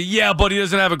 it's going to be, yeah, but he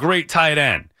doesn't have a great tight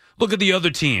end. Look at the other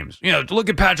teams. Look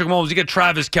at Patrick Mahomes. You get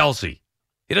Travis Kelce.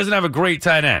 He doesn't have a great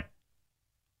tight end.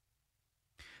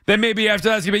 Then maybe after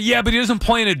that, it's going to be, yeah, but he doesn't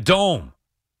play in a dome.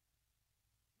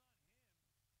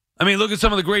 I mean, look at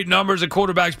some of the great numbers that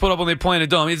quarterbacks put up when they play in a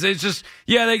dome. It's just,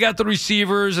 yeah, they got the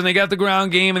receivers and they got the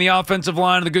ground game and the offensive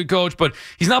line and the good coach, but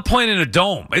he's not playing in a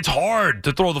dome. It's hard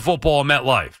to throw the football in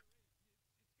MetLife.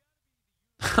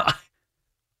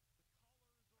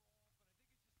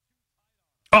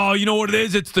 Oh, you know what it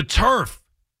is? It's the turf.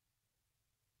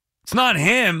 It's not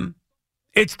him.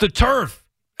 It's the turf.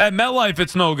 At MetLife,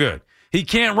 it's no good. He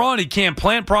can't run. He can't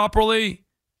plant properly.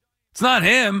 It's not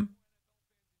him.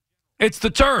 It's the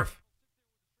turf.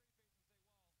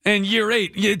 And year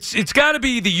 8, it's got to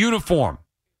be the uniform.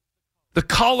 The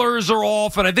colors are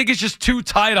off, and I think it's just too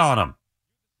tight on him.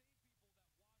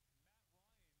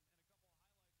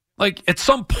 Like, at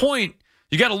some point,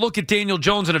 you got to look at Daniel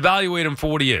Jones and evaluate him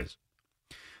for what he is.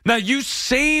 Now, you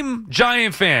same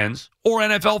Giant fans or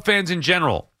NFL fans in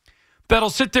general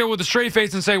that'll sit there with a straight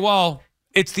face and say, well,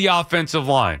 it's the offensive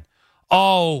line.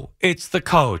 Oh, it's the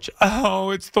coach.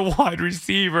 Oh, it's the wide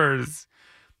receivers.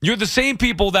 You're the same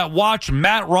people that watch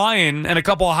Matt Ryan and a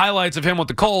couple of highlights of him with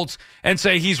the Colts and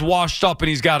say he's washed up and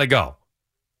he's got to go.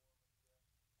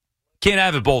 Can't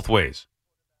have it both ways.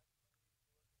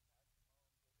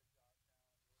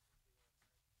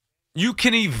 You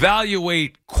can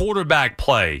evaluate quarterback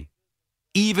play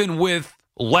even with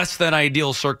less than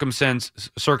ideal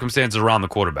circumstances around the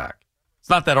quarterback. It's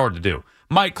not that hard to do.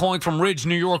 Mike calling from Ridge,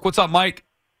 New York. What's up, Mike?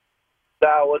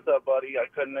 Sal, what's up, buddy? I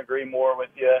couldn't agree more with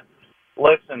you.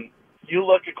 Listen, you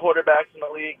look at quarterbacks in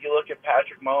the league, you look at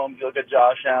Patrick Mahomes, you look at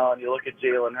Josh Allen, you look at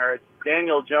Jalen Hurts.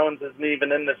 Daniel Jones isn't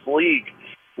even in this league.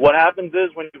 What happens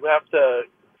is when you have to,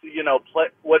 play,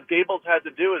 what Gables had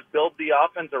to do is build the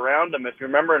offense around him. If you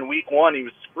remember in week 1, he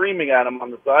was screaming at him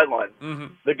on the sideline.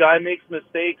 Mm-hmm. The guy makes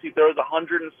mistakes. He throws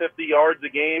 150 yards a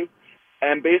game.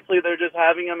 And basically, they're just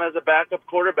having him as a backup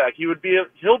quarterback. He'll be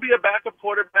a backup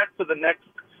quarterback for the next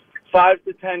 5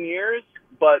 to 10 years,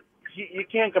 but you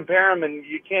can't compare him, and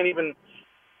you can't even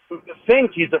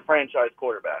think he's a franchise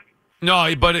quarterback.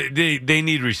 No, but they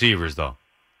need receivers, though.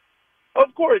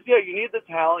 Of course, yeah, you need the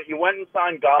talent. You went and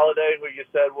signed Galladay, who you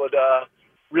said would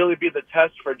really be the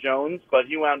test for Jones, but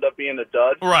he wound up being a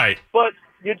dud. Right. But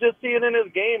you just see it in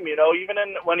his game,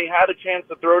 even when he had a chance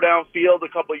to throw downfield a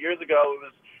couple of years ago, it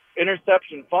was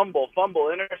interception, fumble,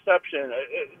 interception,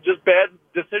 just bad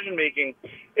decision-making.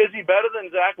 Is he better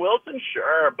than Zach Wilson?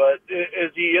 Sure, but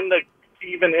is he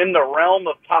even in the realm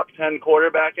of top 10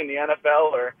 quarterback in the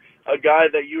NFL or a guy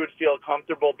that you would feel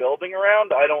comfortable building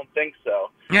around? I don't think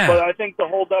so. Yeah. But I think the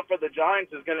holdup for the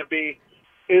Giants is going to be,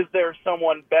 is there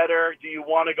someone better? Do you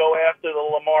want to go after the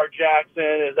Lamar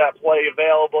Jackson? Is that play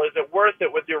available? Is it worth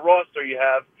it with your roster you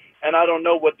have? And I don't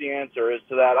know what the answer is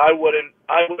to that. I wouldn't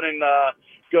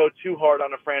go too hard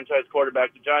on a franchise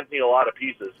quarterback. The Giants need a lot of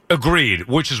pieces. Agreed,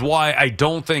 which is why I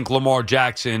don't think Lamar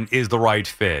Jackson is the right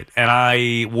fit, and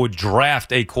I would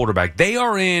draft a quarterback. They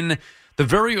are in the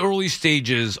very early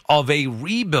stages of a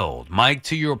rebuild, Mike,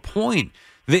 to your point.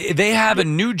 They have a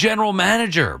new general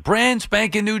manager, brand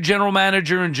spanking new general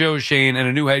manager in Joe Schoen, and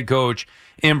a new head coach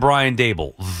in Brian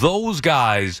Daboll. Those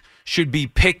guys should be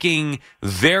picking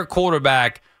their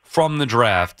quarterback from the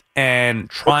draft and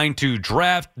trying to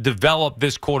develop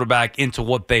this quarterback into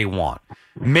what they want.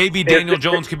 Maybe Daniel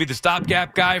Jones could be the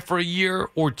stopgap guy for a year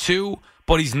or two,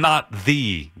 but he's not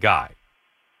the guy.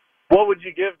 What would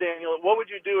you give Daniel? What would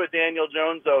you do with Daniel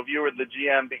Jones, though, if you were the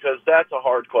GM? Because that's a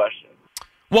hard question.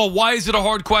 Well, why is it a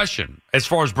hard question as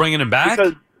far as bringing him back?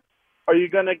 Because are you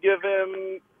going to give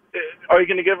him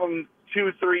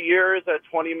 2-3 years at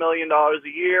 $20 million a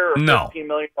year or $15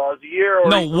 million a year? Or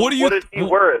no, what is he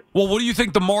worth? Well, what do you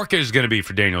think the market is going to be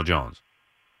for Daniel Jones?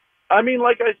 I mean,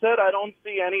 like I said, I don't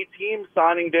see any team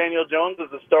signing Daniel Jones as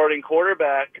a starting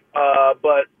quarterback.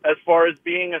 But as far as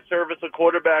being a serviceable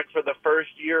quarterback for the first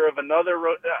year of another,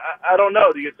 I don't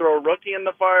know. Do you throw a rookie in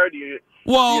the fire?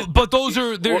 But those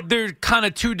are they're kind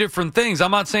of two different things.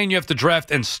 I'm not saying you have to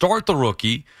draft and start the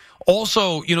rookie.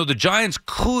 Also, the Giants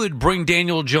could bring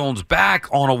Daniel Jones back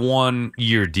on a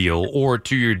 1-year deal or a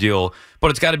 2-year deal,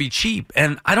 but it's got to be cheap.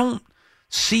 And I don't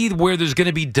see where there's going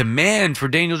to be demand for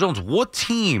Daniel Jones. What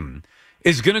team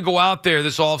is going to go out there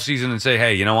this offseason and say,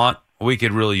 hey, you know what? We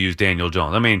could really use Daniel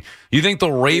Jones. I mean, you think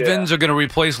the Ravens are going to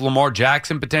replace Lamar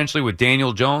Jackson potentially with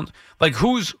Daniel Jones? Like,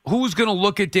 who's going to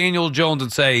look at Daniel Jones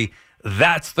and say,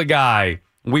 that's the guy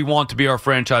we want to be our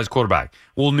franchise quarterback.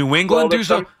 Will New England do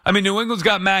so? I mean, New England's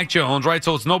got Mac Jones, right?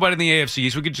 So it's nobody in the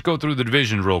AFC. So we could just go through the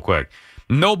division real quick.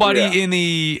 Nobody in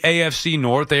the AFC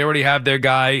North. They already have their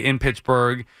guy in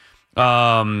Pittsburgh.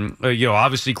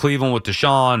 Obviously Cleveland with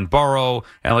Deshaun, Burrow,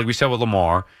 and like we said with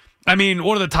Lamar. I mean,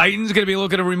 what are the Titans going to be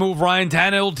looking to remove Ryan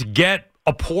Tannehill to get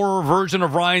a poorer version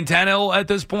of Ryan Tannehill at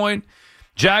this point?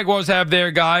 Jaguars have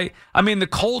their guy. I mean, the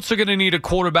Colts are going to need a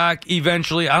quarterback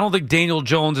eventually. I don't think Daniel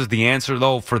Jones is the answer,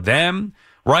 though, for them,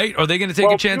 right? Are they going to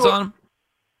take a chance on him?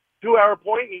 To our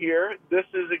point here, this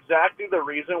is exactly the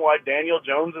reason why Daniel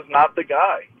Jones is not the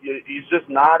guy. He's just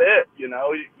not it.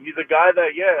 He's a guy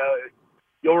that,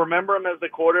 you'll remember him as the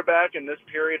quarterback in this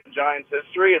period of Giants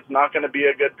history. It's not going to be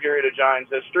a good period of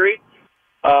Giants history.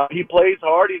 He plays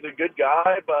hard. He's a good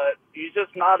guy, but he's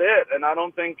just not it. And I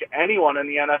don't think anyone in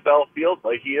the NFL feels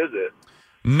like he is it.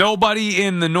 Nobody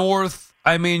in the North.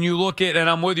 I mean, you look at, and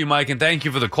I'm with you, Mike, and thank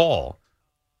you for the call.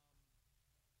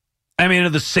 I mean, are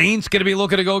the Saints going to be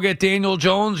looking to go get Daniel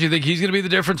Jones? You think he's going to be the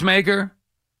difference maker?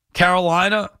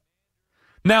 Carolina?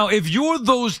 Now, if you're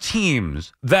those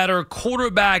teams that are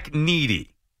quarterback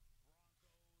needy,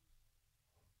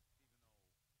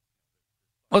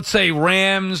 let's say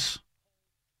Rams,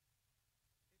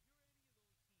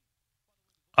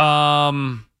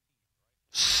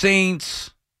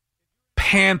 Saints,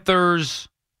 Panthers,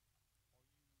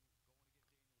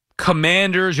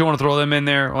 Commanders, you want to throw them in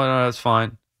there? Well, no, that's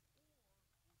fine.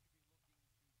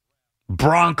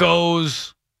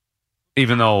 Broncos,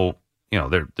 even though,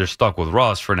 they're stuck with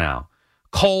Russ for now.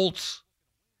 Colts.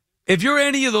 If you're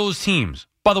any of those teams,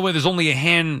 by the way, there's only a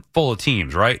handful of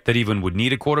teams, right, that even would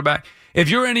need a quarterback. If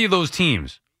you're any of those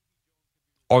teams,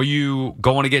 are you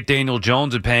going to get Daniel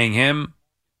Jones and paying him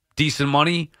decent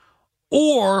money?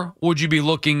 Or would you be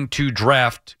looking to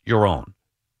draft your own?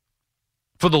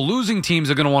 For the losing teams,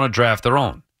 they're going to want to draft their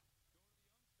own.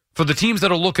 For the teams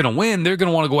that are looking to win, they're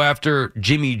going to want to go after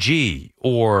Jimmy G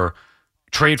or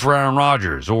trade for Aaron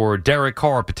Rodgers or Derek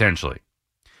Carr potentially.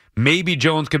 Maybe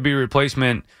Jones could be a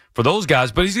replacement for those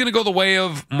guys, but he's going to go the way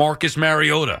of Marcus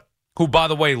Mariota, who, by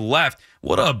the way, left.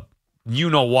 What a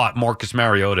you-know-what Marcus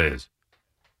Mariota is.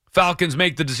 Falcons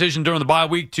make the decision during the bye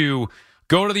week to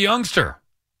go to the youngster.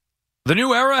 The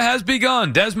new era has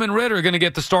begun. Desmond Ridder going to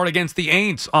get the start against the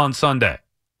Aints on Sunday.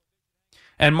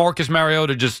 And Marcus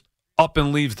Mariota just up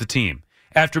and leaves the team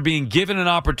after being given an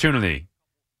opportunity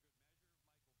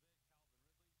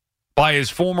by his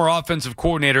former offensive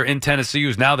coordinator in Tennessee,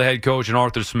 who's now the head coach, and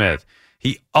Arthur Smith.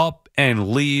 He up and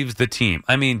leaves the team.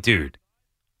 I mean, dude.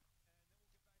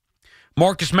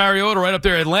 Marcus Mariota right up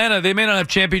there. Atlanta, they may not have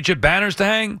championship banners to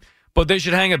hang, but they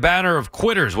should hang a banner of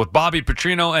quitters with Bobby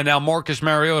Petrino and now Marcus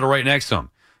Mariota right next to him.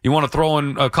 You want to throw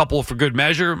in a couple for good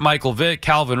measure? Michael Vick,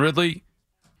 Calvin Ridley,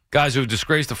 guys who have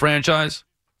disgraced the franchise.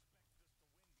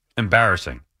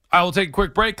 Embarrassing. I will take a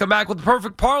quick break, come back with the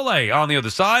perfect parlay on the other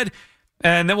side,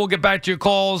 and then we'll get back to your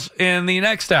calls in the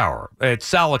next hour. It's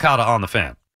Sal Licata on the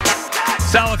Fan.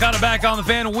 Sal Licata back on the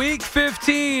Fan. Week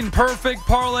 15, perfect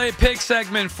parlay pick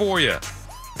segment for you.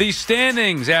 The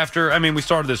standings after, we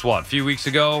started this, a few weeks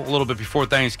ago, a little bit before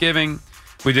Thanksgiving.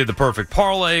 We did the perfect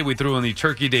parlay. We threw in the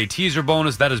Turkey Day teaser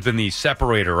bonus. That has been the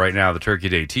separator right now, the Turkey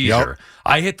Day teaser. Yep.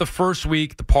 I hit the first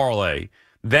week, the parlay.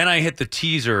 Then I hit the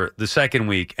teaser the second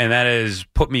week, and that has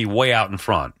put me way out in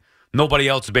front. Nobody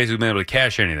else has basically been able to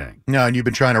cash anything. No, and you've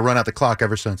been trying to run out the clock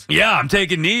ever since. Yeah, I'm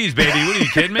taking knees, baby. What are you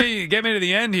kidding me? Get me to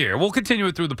the end here. We'll continue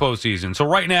it through the postseason. So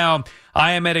right now,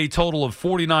 I am at a total of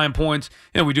 49 points.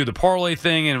 We do the parlay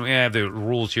thing, and we have the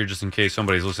rules here just in case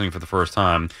somebody's listening for the first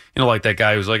time. Like that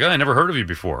guy who's like, I never heard of you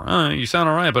before. You sound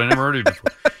all right, but I never heard of you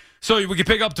before. So we can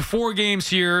pick up to 4 games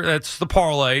here. That's the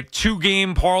parlay.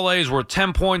 2-game parlay is worth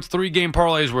 10 points. 3-game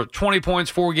parlay is worth 20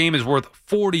 points. 4-game is worth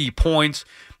 40 points.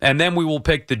 And then we will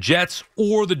pick the Jets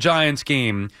or the Giants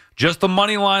game. Just the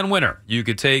money line winner. You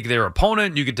could take their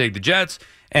opponent. You could take the Jets.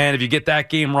 And if you get that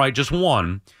game right, just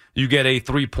one, you get a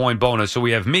 3-point bonus. So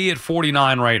we have me at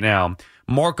 49 right now.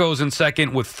 Marco's in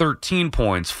second with 13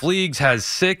 points. Fleegs has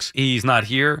 6. He's not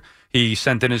here. He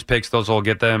sent in his picks. Those I'll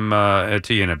get them to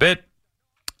you in a bit.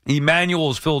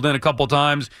 Emmanuel's filled in a couple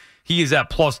times. He is at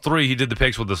 +3. He did the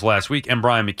picks with us last week. And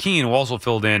Brian McKean, who also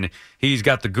filled in, he's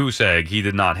got the goose egg. He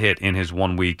did not hit in his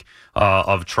 1 week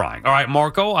of trying. All right,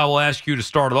 Marco, I will ask you to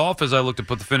start it off as I look to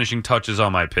put the finishing touches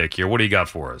on my pick here. What do you got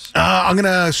for us? I'm going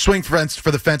to swing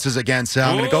for the fences again, so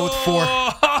I'm going to go with 4.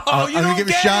 I'm going to give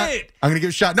it a shot. I'm going to give it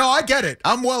a shot. No, I get it.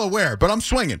 I'm well aware, but I'm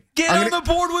swinging. Get on the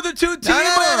board with a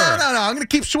 2-teamer. No. I'm going to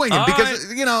keep swinging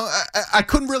because, I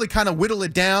couldn't really kind of whittle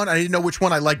it down. I didn't know which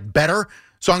one I liked better.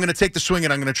 So I'm going to take the swing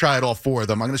and I'm going to try it all 4 of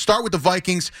them. I'm going to start with the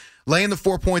Vikings, laying the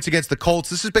 4 points against the Colts.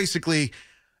 This is basically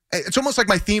it's almost like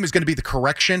my theme is going to be the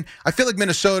correction. I feel like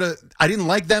Minnesota, I didn't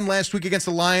like them last week against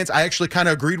the Lions. I actually kind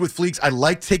of agreed with Fleeks. I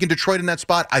liked taking Detroit in that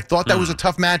spot. I thought that was a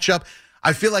tough matchup.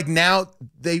 I feel like now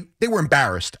they were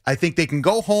embarrassed. I think they can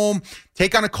go home,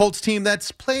 take on a Colts team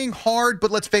that's playing hard, but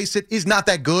let's face it, is not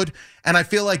that good. And I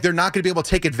feel like they're not going to be able to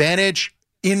take advantage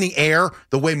in the air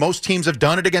the way most teams have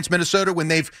done it against Minnesota when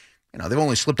they've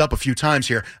only slipped up a few times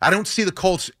here. I don't see the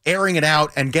Colts airing it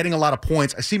out and getting a lot of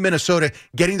points. I see Minnesota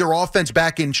getting their offense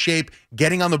back in shape,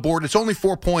 getting on the board. It's only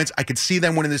 4 points. I could see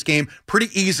them winning this game pretty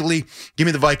easily. Give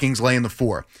me the Vikings laying the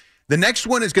 4. The next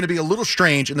one is going to be a little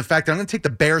strange in the fact that I'm going to take the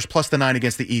Bears plus the 9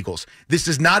 against the Eagles. This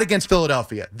is not against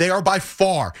Philadelphia. They are by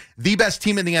far the best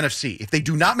team in the NFC. If they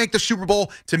do not make the Super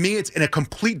Bowl, to me, it's in a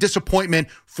complete disappointment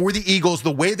for the Eagles,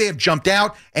 the way they have jumped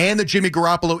out and the Jimmy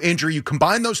Garoppolo injury. You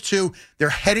combine those two, they're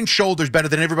head and shoulders better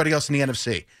than everybody else in the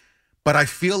NFC. But I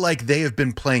feel like they have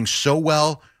been playing so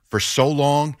well for so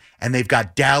long, and they've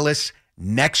got Dallas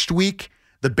next week.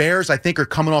 The Bears, I think, are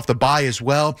coming off the bye as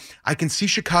well. I can see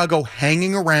Chicago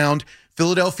hanging around.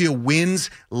 Philadelphia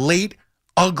wins late,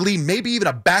 ugly, maybe even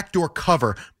a backdoor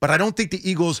cover. But I don't think the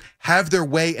Eagles have their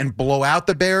way and blow out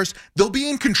the Bears. They'll be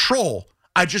in control.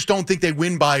 I just don't think they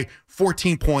win by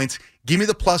 14 points. Give me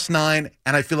the plus 9,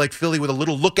 and I feel like Philly with a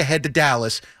little look ahead to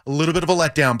Dallas, a little bit of a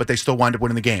letdown, but they still wind up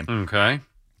winning the game. Okay.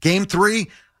 Game 3,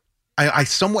 I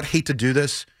somewhat hate to do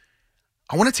this.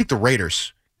 I want to take the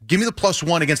Raiders. Give me the plus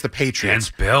 1 against the Patriots.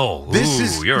 Against Bill.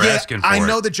 You're asking for it. I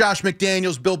know the Josh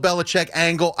McDaniels, Bill Belichick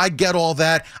angle. I get all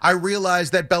that. I realize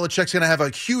that Belichick's going to have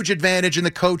a huge advantage in the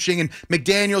coaching, and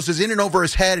McDaniels is in and over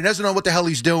his head and doesn't know what the hell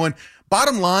he's doing.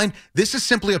 Bottom line, this is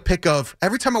simply a pick of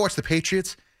every time I watch the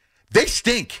Patriots, they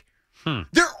stink.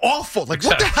 They're awful. Like,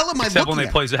 what the hell am I looking at? Except when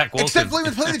they play Zach Wilson. Except when they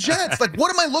play the Jets. Like,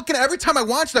 what am I looking at? Every time I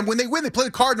watch them, when they win, they play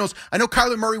the Cardinals. I know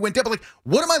Kyler Murray went down, but like,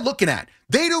 what am I looking at?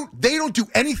 They don't do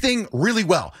anything really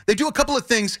well. They do a couple of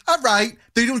things. All right.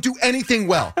 They don't do anything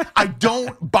well. I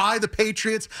don't buy the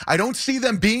Patriots. I don't see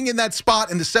them being in that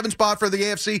spot, in the 7th spot for the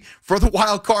AFC, for the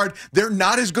wild card. They're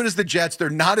not as good as the Jets.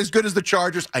 They're not as good as the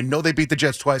Chargers. I know they beat the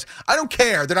Jets twice. I don't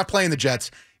care. They're not playing the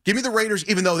Jets. Give me the Raiders,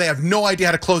 even though they have no idea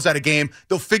how to close out a game.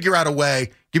 They'll figure out a way.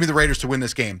 Give me the Raiders to win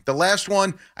this game. The last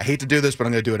one, I hate to do this, but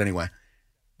I'm going to do it anyway.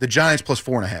 The Giants plus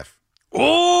 4.5.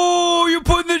 Oh, you're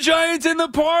putting the Giants in the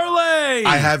parlay.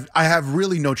 I have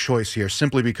really no choice here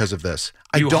simply because of this.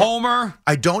 Homer?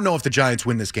 I don't know if the Giants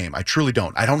win this game. I truly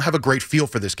don't. I don't have a great feel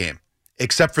for this game,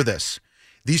 except for this.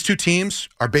 These two teams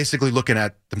are basically looking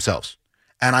at themselves.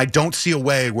 And I don't see a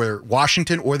way where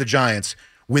Washington or the Giants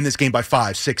win this game by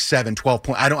 5, 6, 7, 12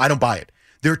 points. I don't buy it.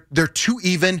 They're too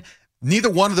even. Neither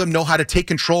one of them know how to take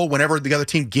control whenever the other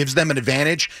team gives them an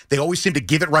advantage. They always seem to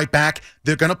give it right back.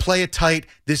 They're going to play it tight.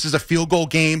 This is a field goal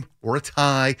game or a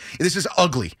tie. This is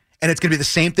ugly. And it's going to be the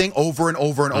same thing over and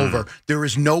over and over. There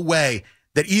is no way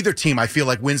that either team, I feel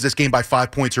like, wins this game by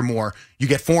 5 points or more. You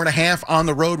get 4.5 on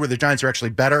the road where the Giants are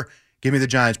actually better. Give me the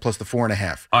Giants plus the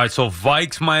 4.5. All right, so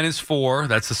Vikes minus 4.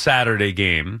 That's a Saturday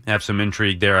game. Have some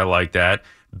intrigue there. I like that.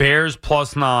 Bears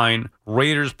plus 9,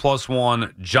 Raiders plus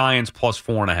 1, Giants plus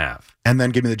 4.5. And then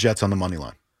give me the Jets on the money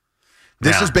line.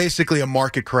 This is basically a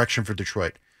market correction for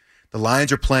Detroit. The Lions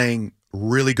are playing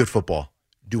really good football.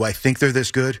 Do I think they're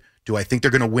this good? Do I think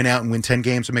they're going to win out and win 10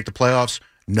 games and make the playoffs?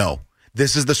 No.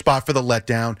 This is the spot for the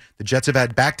letdown. The Jets have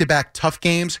had back-to-back tough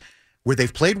games where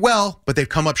they've played well, but they've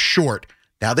come up short.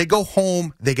 Now they go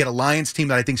home. They get a Lions team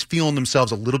that I think is feeling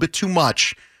themselves a little bit too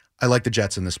much. I like the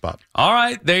Jets in this spot. All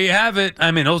right, there you have it. I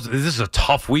mean, this is a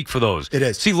tough week for those. It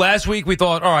is. See, last week we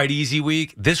thought, all right, easy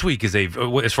week. This week is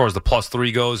as far as the plus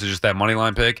 3 goes, is just that money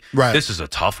line pick. Right. This is a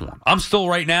tough one. I'm still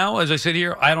right now, as I sit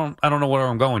here, I don't know where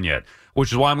I'm going yet,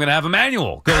 which is why I'm going to have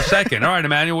Emmanuel go second. All right,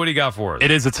 Emmanuel, what do you got for us?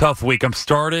 It is a tough week. I'm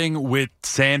starting with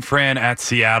San Fran at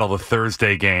Seattle, the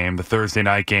Thursday game, the Thursday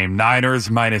night game.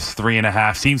 Niners minus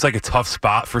 3.5. Seems like a tough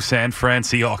spot for San Fran.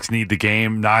 Seahawks need the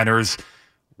game. Niners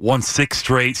won 6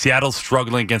 straight. Seattle's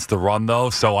struggling against the run,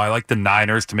 though, so I like the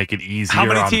Niners to make it easier. How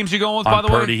many teams you going with, by the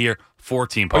way? Purdy here.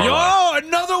 14 parlay. Oh,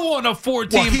 another one, a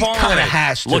 14 parlay. Kind of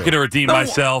has to. Looking to redeem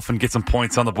myself and get some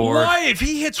points on the board. Why? If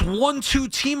he hits 1-2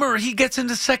 teamer, he gets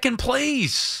into second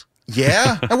place.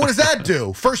 Yeah? And what does that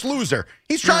do? First loser.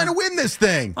 He's trying to win this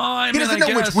thing. He doesn't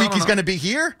know which week he's going to be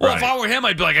here. Well, if I were him,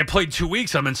 I'd be like, I played 2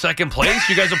 weeks. I'm in second place.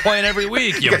 You guys are playing every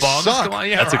week. You bums. Come on.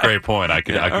 That's a great point. I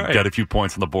could get a few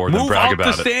points on the board and brag about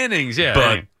it. Move up the standings, yeah.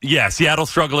 But, yeah, Seattle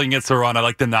struggling against the run. I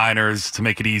like the Niners to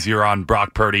make it easier on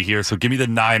Brock Purdy here. So give me the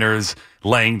Niners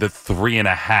laying the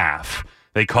 3.5.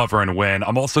 They cover and win.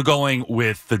 I'm also going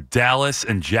with the Dallas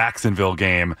and Jacksonville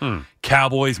game.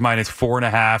 Cowboys minus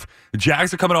 4.5. The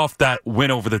Jags are coming off that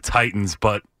win over the Titans,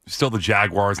 but still the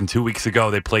Jaguars, and 2 weeks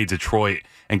ago they played Detroit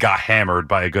and got hammered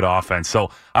by a good offense. So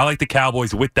I like the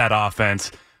Cowboys with that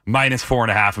offense.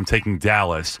 -4.5, I'm taking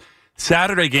Dallas.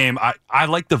 Saturday game, I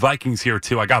like the Vikings here,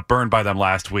 too. I got burned by them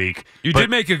last week. You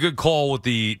did make a good call with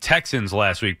the Texans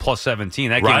last week, +17.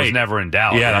 That game was never in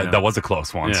doubt. Yeah, that was a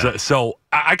close one. Yeah. So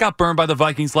I got burned by the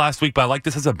Vikings last week, but I like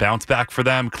this as a bounce back for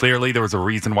them. Clearly, there was a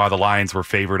reason why the Lions were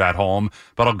favored at home.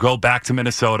 But I'll go back to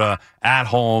Minnesota at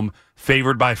home,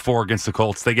 favored by 4 against the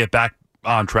Colts. They get back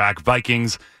on track.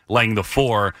 Vikings laying the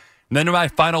 4. And then my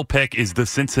final pick is the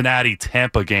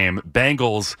Cincinnati-Tampa game.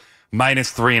 Bengals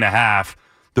 -3.5.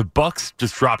 The Bucs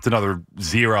just dropped another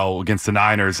 0 against the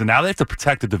Niners, and now they have to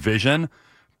protect the division.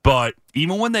 But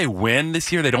even when they win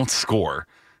this year, they don't score.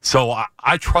 So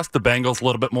I trust the Bengals a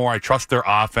little bit more. I trust their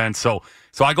offense. So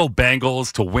I go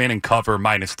Bengals to win and cover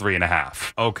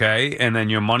 -3.5. Okay, and then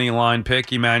your money line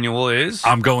pick, Emmanuel, is?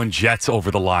 I'm going Jets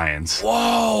over the Lions.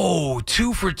 Whoa,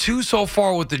 2 for 2 so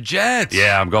far with the Jets.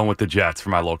 Yeah, I'm going with the Jets for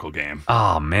my local game.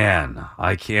 Oh, man,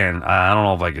 I don't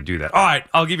know if I could do that. All right,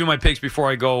 I'll give you my picks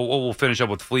before I go. We'll finish up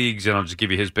with Fleegs, and I'll just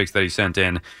give you his picks that he sent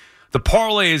in. The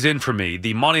parlay is in for me.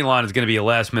 The money line is going to be a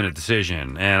last-minute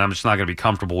decision, and I'm just not going to be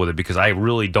comfortable with it because I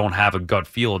really don't have a gut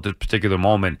feel at this particular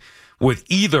moment with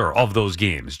either of those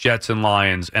games, Jets and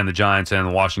Lions and the Giants and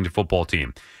the Washington football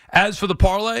team. As for the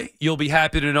parlay, you'll be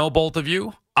happy to know, both of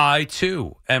you, I,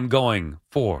 too, am going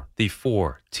for the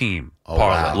 4-team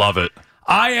parlay. Wow. Love it.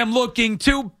 I am looking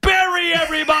to bury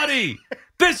everybody.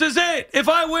 This is it. If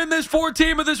I win this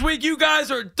 4-teamer this week, you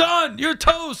guys are done. You're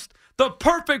toast. The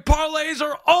perfect parlays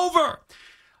are over.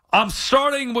 I'm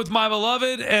starting with my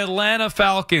beloved Atlanta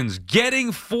Falcons,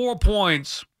 getting 4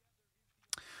 points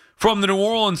from the New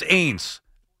Orleans Aints.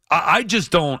 I just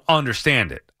don't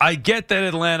understand it. I get that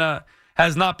Atlanta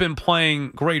has not been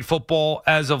playing great football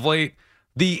as of late.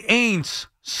 The Aints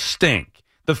stink.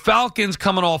 The Falcons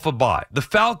coming off a bye. The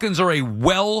Falcons are a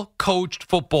well-coached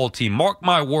football team. Mark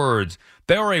my words.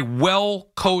 They are a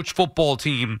well-coached football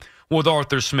team with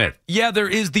Arthur Smith. Yeah, there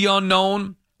is the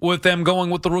unknown with them going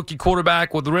with the rookie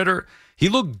quarterback, with Ritter. He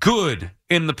looked good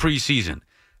in the preseason.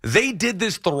 They did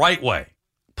this the right way.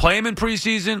 Play him in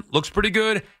preseason, looks pretty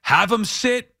good. Have him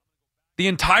sit the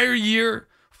entire year,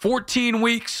 14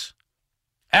 weeks.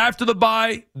 After the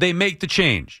bye, they make the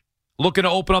change. Looking to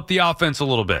open up the offense a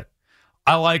little bit.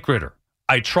 I like Ritter.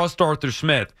 I trust Arthur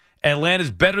Smith.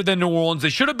 Atlanta's better than New Orleans. They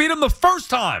should have beat them the first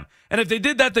time. And if they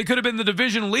did that, they could have been the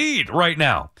division lead right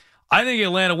now. I think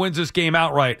Atlanta wins this game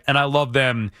outright, and I love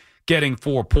them getting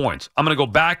 4 points. I'm going to go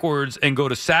backwards and go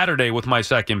to Saturday with my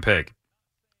second pick.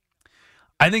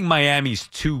 I think Miami's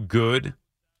too good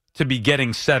to be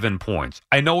getting 7 points.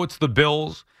 I know it's the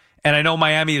Bills, and I know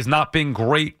Miami has not been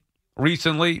great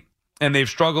recently, and they've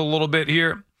struggled a little bit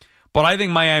here, but I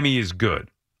think Miami is good.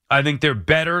 I think they're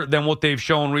better than what they've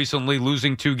shown recently,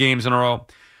 losing 2 games in a row.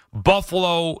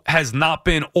 Buffalo has not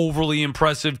been overly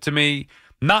impressive to me.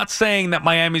 Not saying that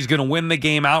Miami's going to win the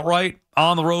game outright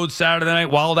on the road Saturday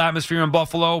night, wild atmosphere in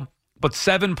Buffalo, but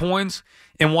 7 points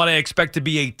in what I expect to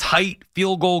be a tight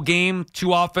field goal game,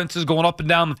 2 offenses going up and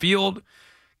down the field.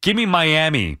 Give me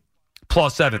Miami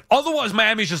 +7. Otherwise,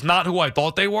 Miami's just not who I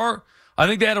thought they were. I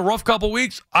think they had a rough couple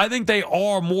weeks. I think they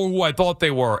are more who I thought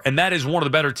they were, and that is one of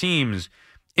the better teams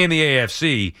in the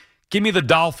AFC. Give me the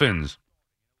Dolphins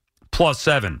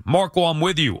 +7. Marco, I'm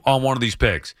with you on one of these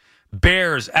picks.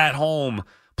 Bears at home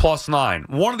 +9.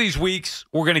 One of these weeks,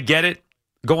 we're going to get it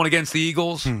going against the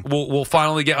Eagles. We'll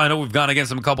finally get. I know we've gone against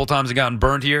them a couple times and gotten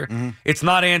burned here. It's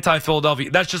not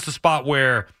anti-Philadelphia. That's just a spot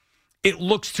where it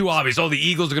looks too obvious. Oh, the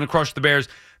Eagles are going to crush the Bears.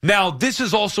 Now, this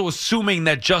is also assuming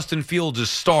that Justin Fields is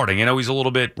starting. I know he's a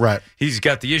little bit. Right. He's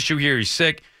got the issue here. He's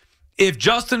sick. If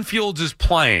Justin Fields is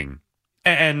playing,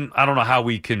 and I don't know how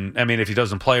we can. I mean, if he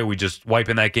doesn't play, are we just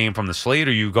wiping that game from the slate,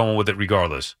 or are you going with it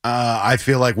regardless? I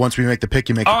feel like once we make the pick,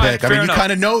 you make the pick. I mean, you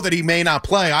kind of know that he may not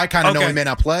play. I kind of know he may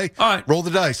not play. All right. Roll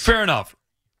the dice. Fair enough.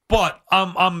 But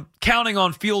I'm counting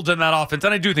on Fields in that offense,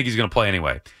 and I do think he's going to play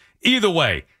anyway. Either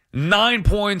way, 9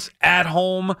 points at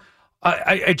home.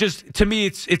 I just, to me,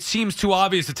 it seems too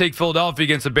obvious to take Philadelphia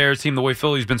against the Bears team the way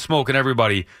Philly's been smoking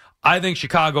everybody. I think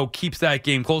Chicago keeps that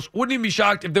game close. Wouldn't even be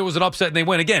shocked if there was an upset and they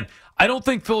win. Again, I don't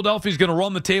think Philadelphia's going to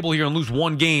run the table here and lose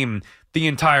one game the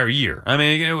entire year. I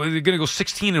mean, they're going to go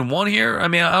 16-1 here. I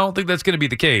mean, I don't think that's going to be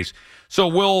the case. So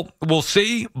we'll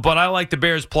see, but I like the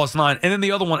Bears +9. And then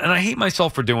the other one, and I hate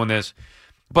myself for doing this,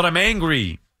 but I'm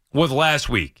angry with last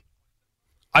week.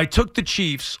 I took the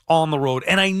Chiefs on the road,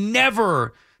 and I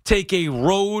never take a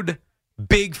road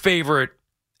big favorite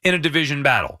in a division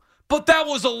battle. But that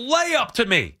was a layup to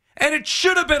me. And it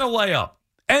should have been a layup.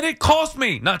 And it cost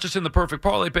me, not just in the perfect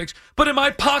parlay picks, but in my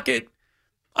pocket,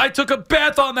 I took a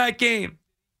bath on that game.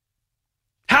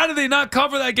 How did they not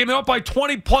cover that game? They're up by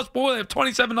 20 plus. Boy, they have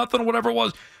 27-0 or whatever it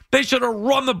was. They should have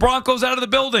run the Broncos out of the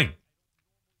building.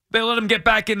 They let them get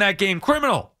back in that game.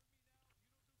 Criminal.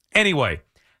 Anyway,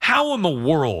 how in the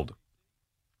world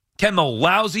can the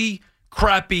lousy,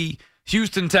 crappy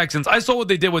Houston Texans, I saw what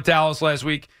they did with Dallas last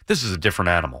week. This is a different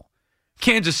animal.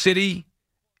 Kansas City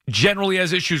generally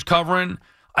has issues covering.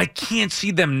 I can't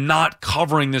see them not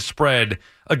covering this spread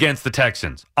against the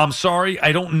Texans. I'm sorry.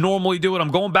 I don't normally do it.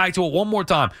 I'm going back to it one more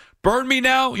time. Burn me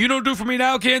now. You don't do for me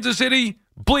now, Kansas City.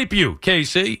 Bleep you,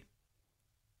 KC.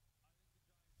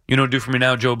 You don't do for me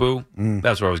now, Joe Boo.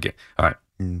 That's where I was getting. All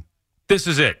right. This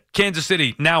is it. Kansas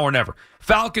City, now or never.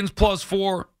 Falcons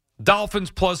 +4.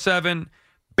 Dolphins +7.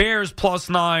 Bears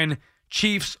 +9.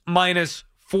 Chiefs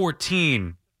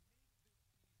 -14.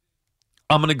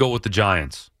 I'm going to go with the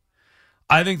Giants.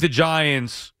 I think the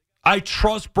Giants, I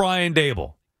trust Brian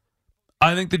Dable.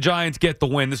 I think the Giants get the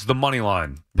win. This is the money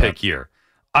line pick here.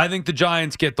 I think the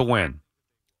Giants get the win.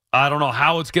 I don't know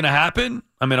how it's going to happen.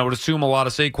 I mean, I would assume a lot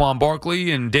of Saquon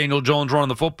Barkley and Daniel Jones running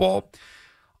the football.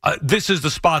 This is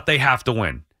the spot they have to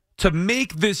win. To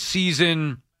make this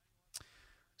season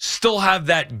still have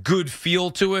that good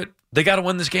feel to it, they got to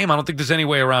win this game. I don't think there's any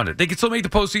way around it. They can still make the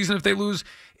postseason if they lose.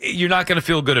 You're not going to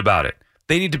feel good about it.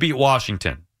 They need to beat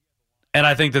Washington. And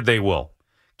I think that they will.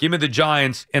 Give me the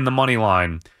Giants in the money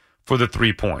line for the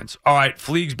 3 points. All right,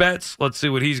 Fleegs bets. Let's see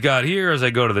what he's got here as I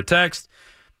go to the text.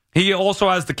 He also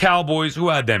has the Cowboys. Who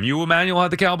had them? You, Emmanuel,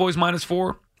 had the Cowboys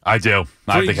 -4? I do.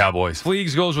 I have the Cowboys.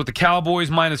 Fleegs goes with the Cowboys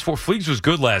 -4. Fleegs was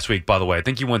good last week, by the way. I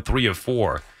think he went 3 of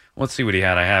 4. Let's see what he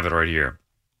had. I have it right here.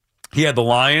 He had the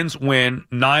Lions win.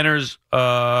 Niners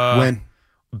win.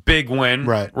 Big win.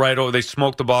 Right. Oh, they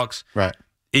smoked the Bucs. Right.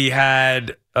 He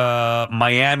had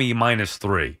Miami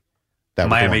 -3.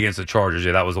 Miami against the Chargers.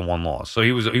 Yeah, that was the one loss. So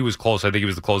he was close. I think he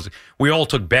was the closest. We all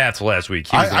took bats last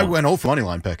week. I went 0 for money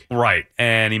line pick. Right.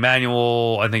 And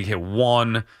Emmanuel, I think, hit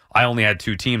 1. I only had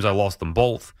 2 teams. I lost them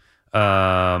both.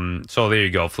 So there you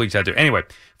go. Fleeks had 2. Anyway,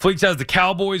 Fleeks has the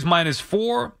Cowboys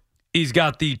 -4. He's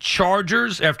got the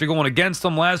Chargers after going against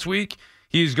them last week.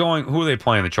 He's going, who are they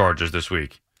playing, the Chargers, this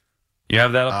week? You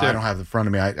have that up there? I don't have it in front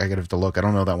of me. I got to have to look. I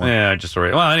don't know that one. Yeah, I just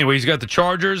already. Well, anyway, he's got the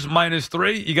Chargers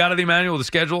 -3. You got it, Emmanuel, the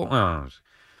schedule? Oh.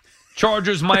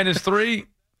 Chargers -3.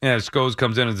 Yeah, Scoes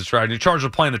comes in as the strategy. Chargers are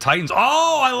playing the Titans.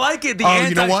 Oh, I like it.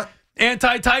 You know what?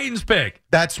 Anti-Titans pick.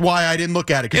 That's why I didn't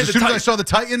look at it. Because as soon as I saw the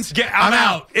Titans, I'm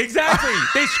out. Exactly.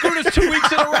 They screwed us 2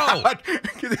 weeks in a row.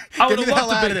 Get me the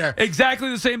hell out of there. Exactly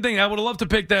the same thing. I would have loved to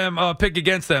pick them, pick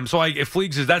against them. So if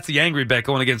Fleeks is, that's the angry bet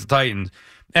going against the Titans.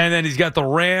 And then he's got the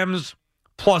Rams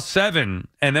 +7,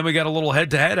 and then we got a little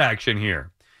head-to-head action here.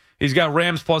 He's got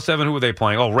Rams +7. Who are they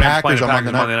playing? Oh, Rams playing the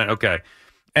Packers Monday night. Okay.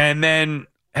 And then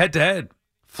head-to-head,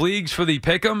 Fleegs for the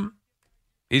pick'em.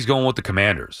 He's going with the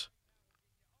Commanders.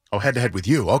 Oh, head-to-head with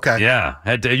you. Okay. Yeah,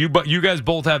 head-to-head. You guys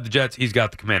both have the Jets. He's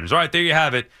got the Commanders. All right, there you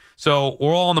have it. So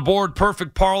we're all on the board.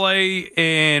 Perfect parlay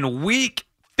in Week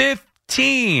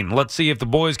 15. Let's see if the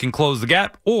boys can close the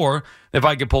gap or if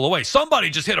I can pull away. Somebody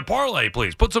just hit a parlay,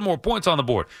 please. Put some more points on the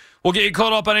board. We'll get you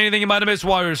caught up on anything you might have missed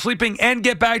while you're sleeping and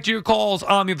get back to your calls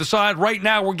on the other side. Right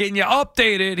now, we're getting you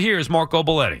updated. Here's Marco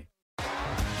Belletti.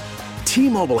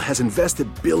 T-Mobile has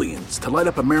invested billions to light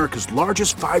up America's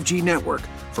largest 5G network,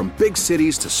 from big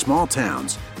cities to small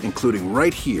towns, including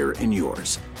right here in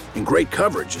yours. And great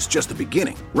coverage is just the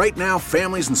beginning. Right now,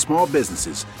 families and small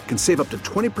businesses can save up to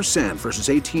 20% versus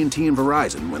AT&T and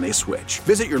Verizon when they switch.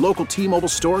 Visit your local T-Mobile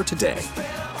store today.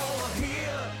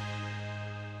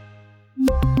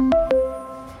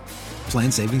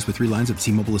 Plan savings with 3 lines of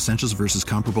T-Mobile Essentials versus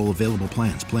comparable available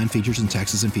plans. Plan features and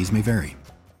taxes and fees may vary.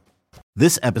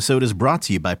 This episode is brought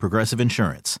to you by Progressive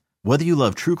Insurance. Whether you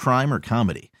love true crime or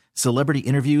comedy, celebrity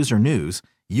interviews or news,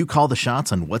 you call the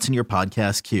shots on what's in your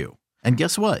podcast queue. And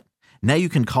guess what? Now you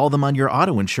can call them on your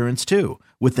auto insurance too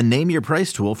with the Name Your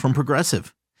Price tool from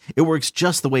Progressive. It works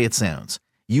just the way it sounds.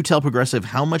 You tell Progressive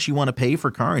how much you want to pay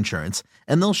for car insurance,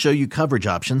 and they'll show you coverage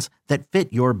options that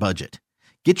fit your budget.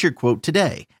 Get your quote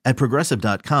today at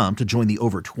Progressive.com to join the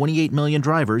over 28 million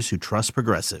drivers who trust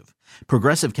Progressive.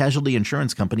 Progressive Casualty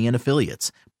Insurance Company and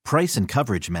Affiliates. Price and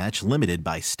coverage match limited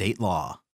by state law.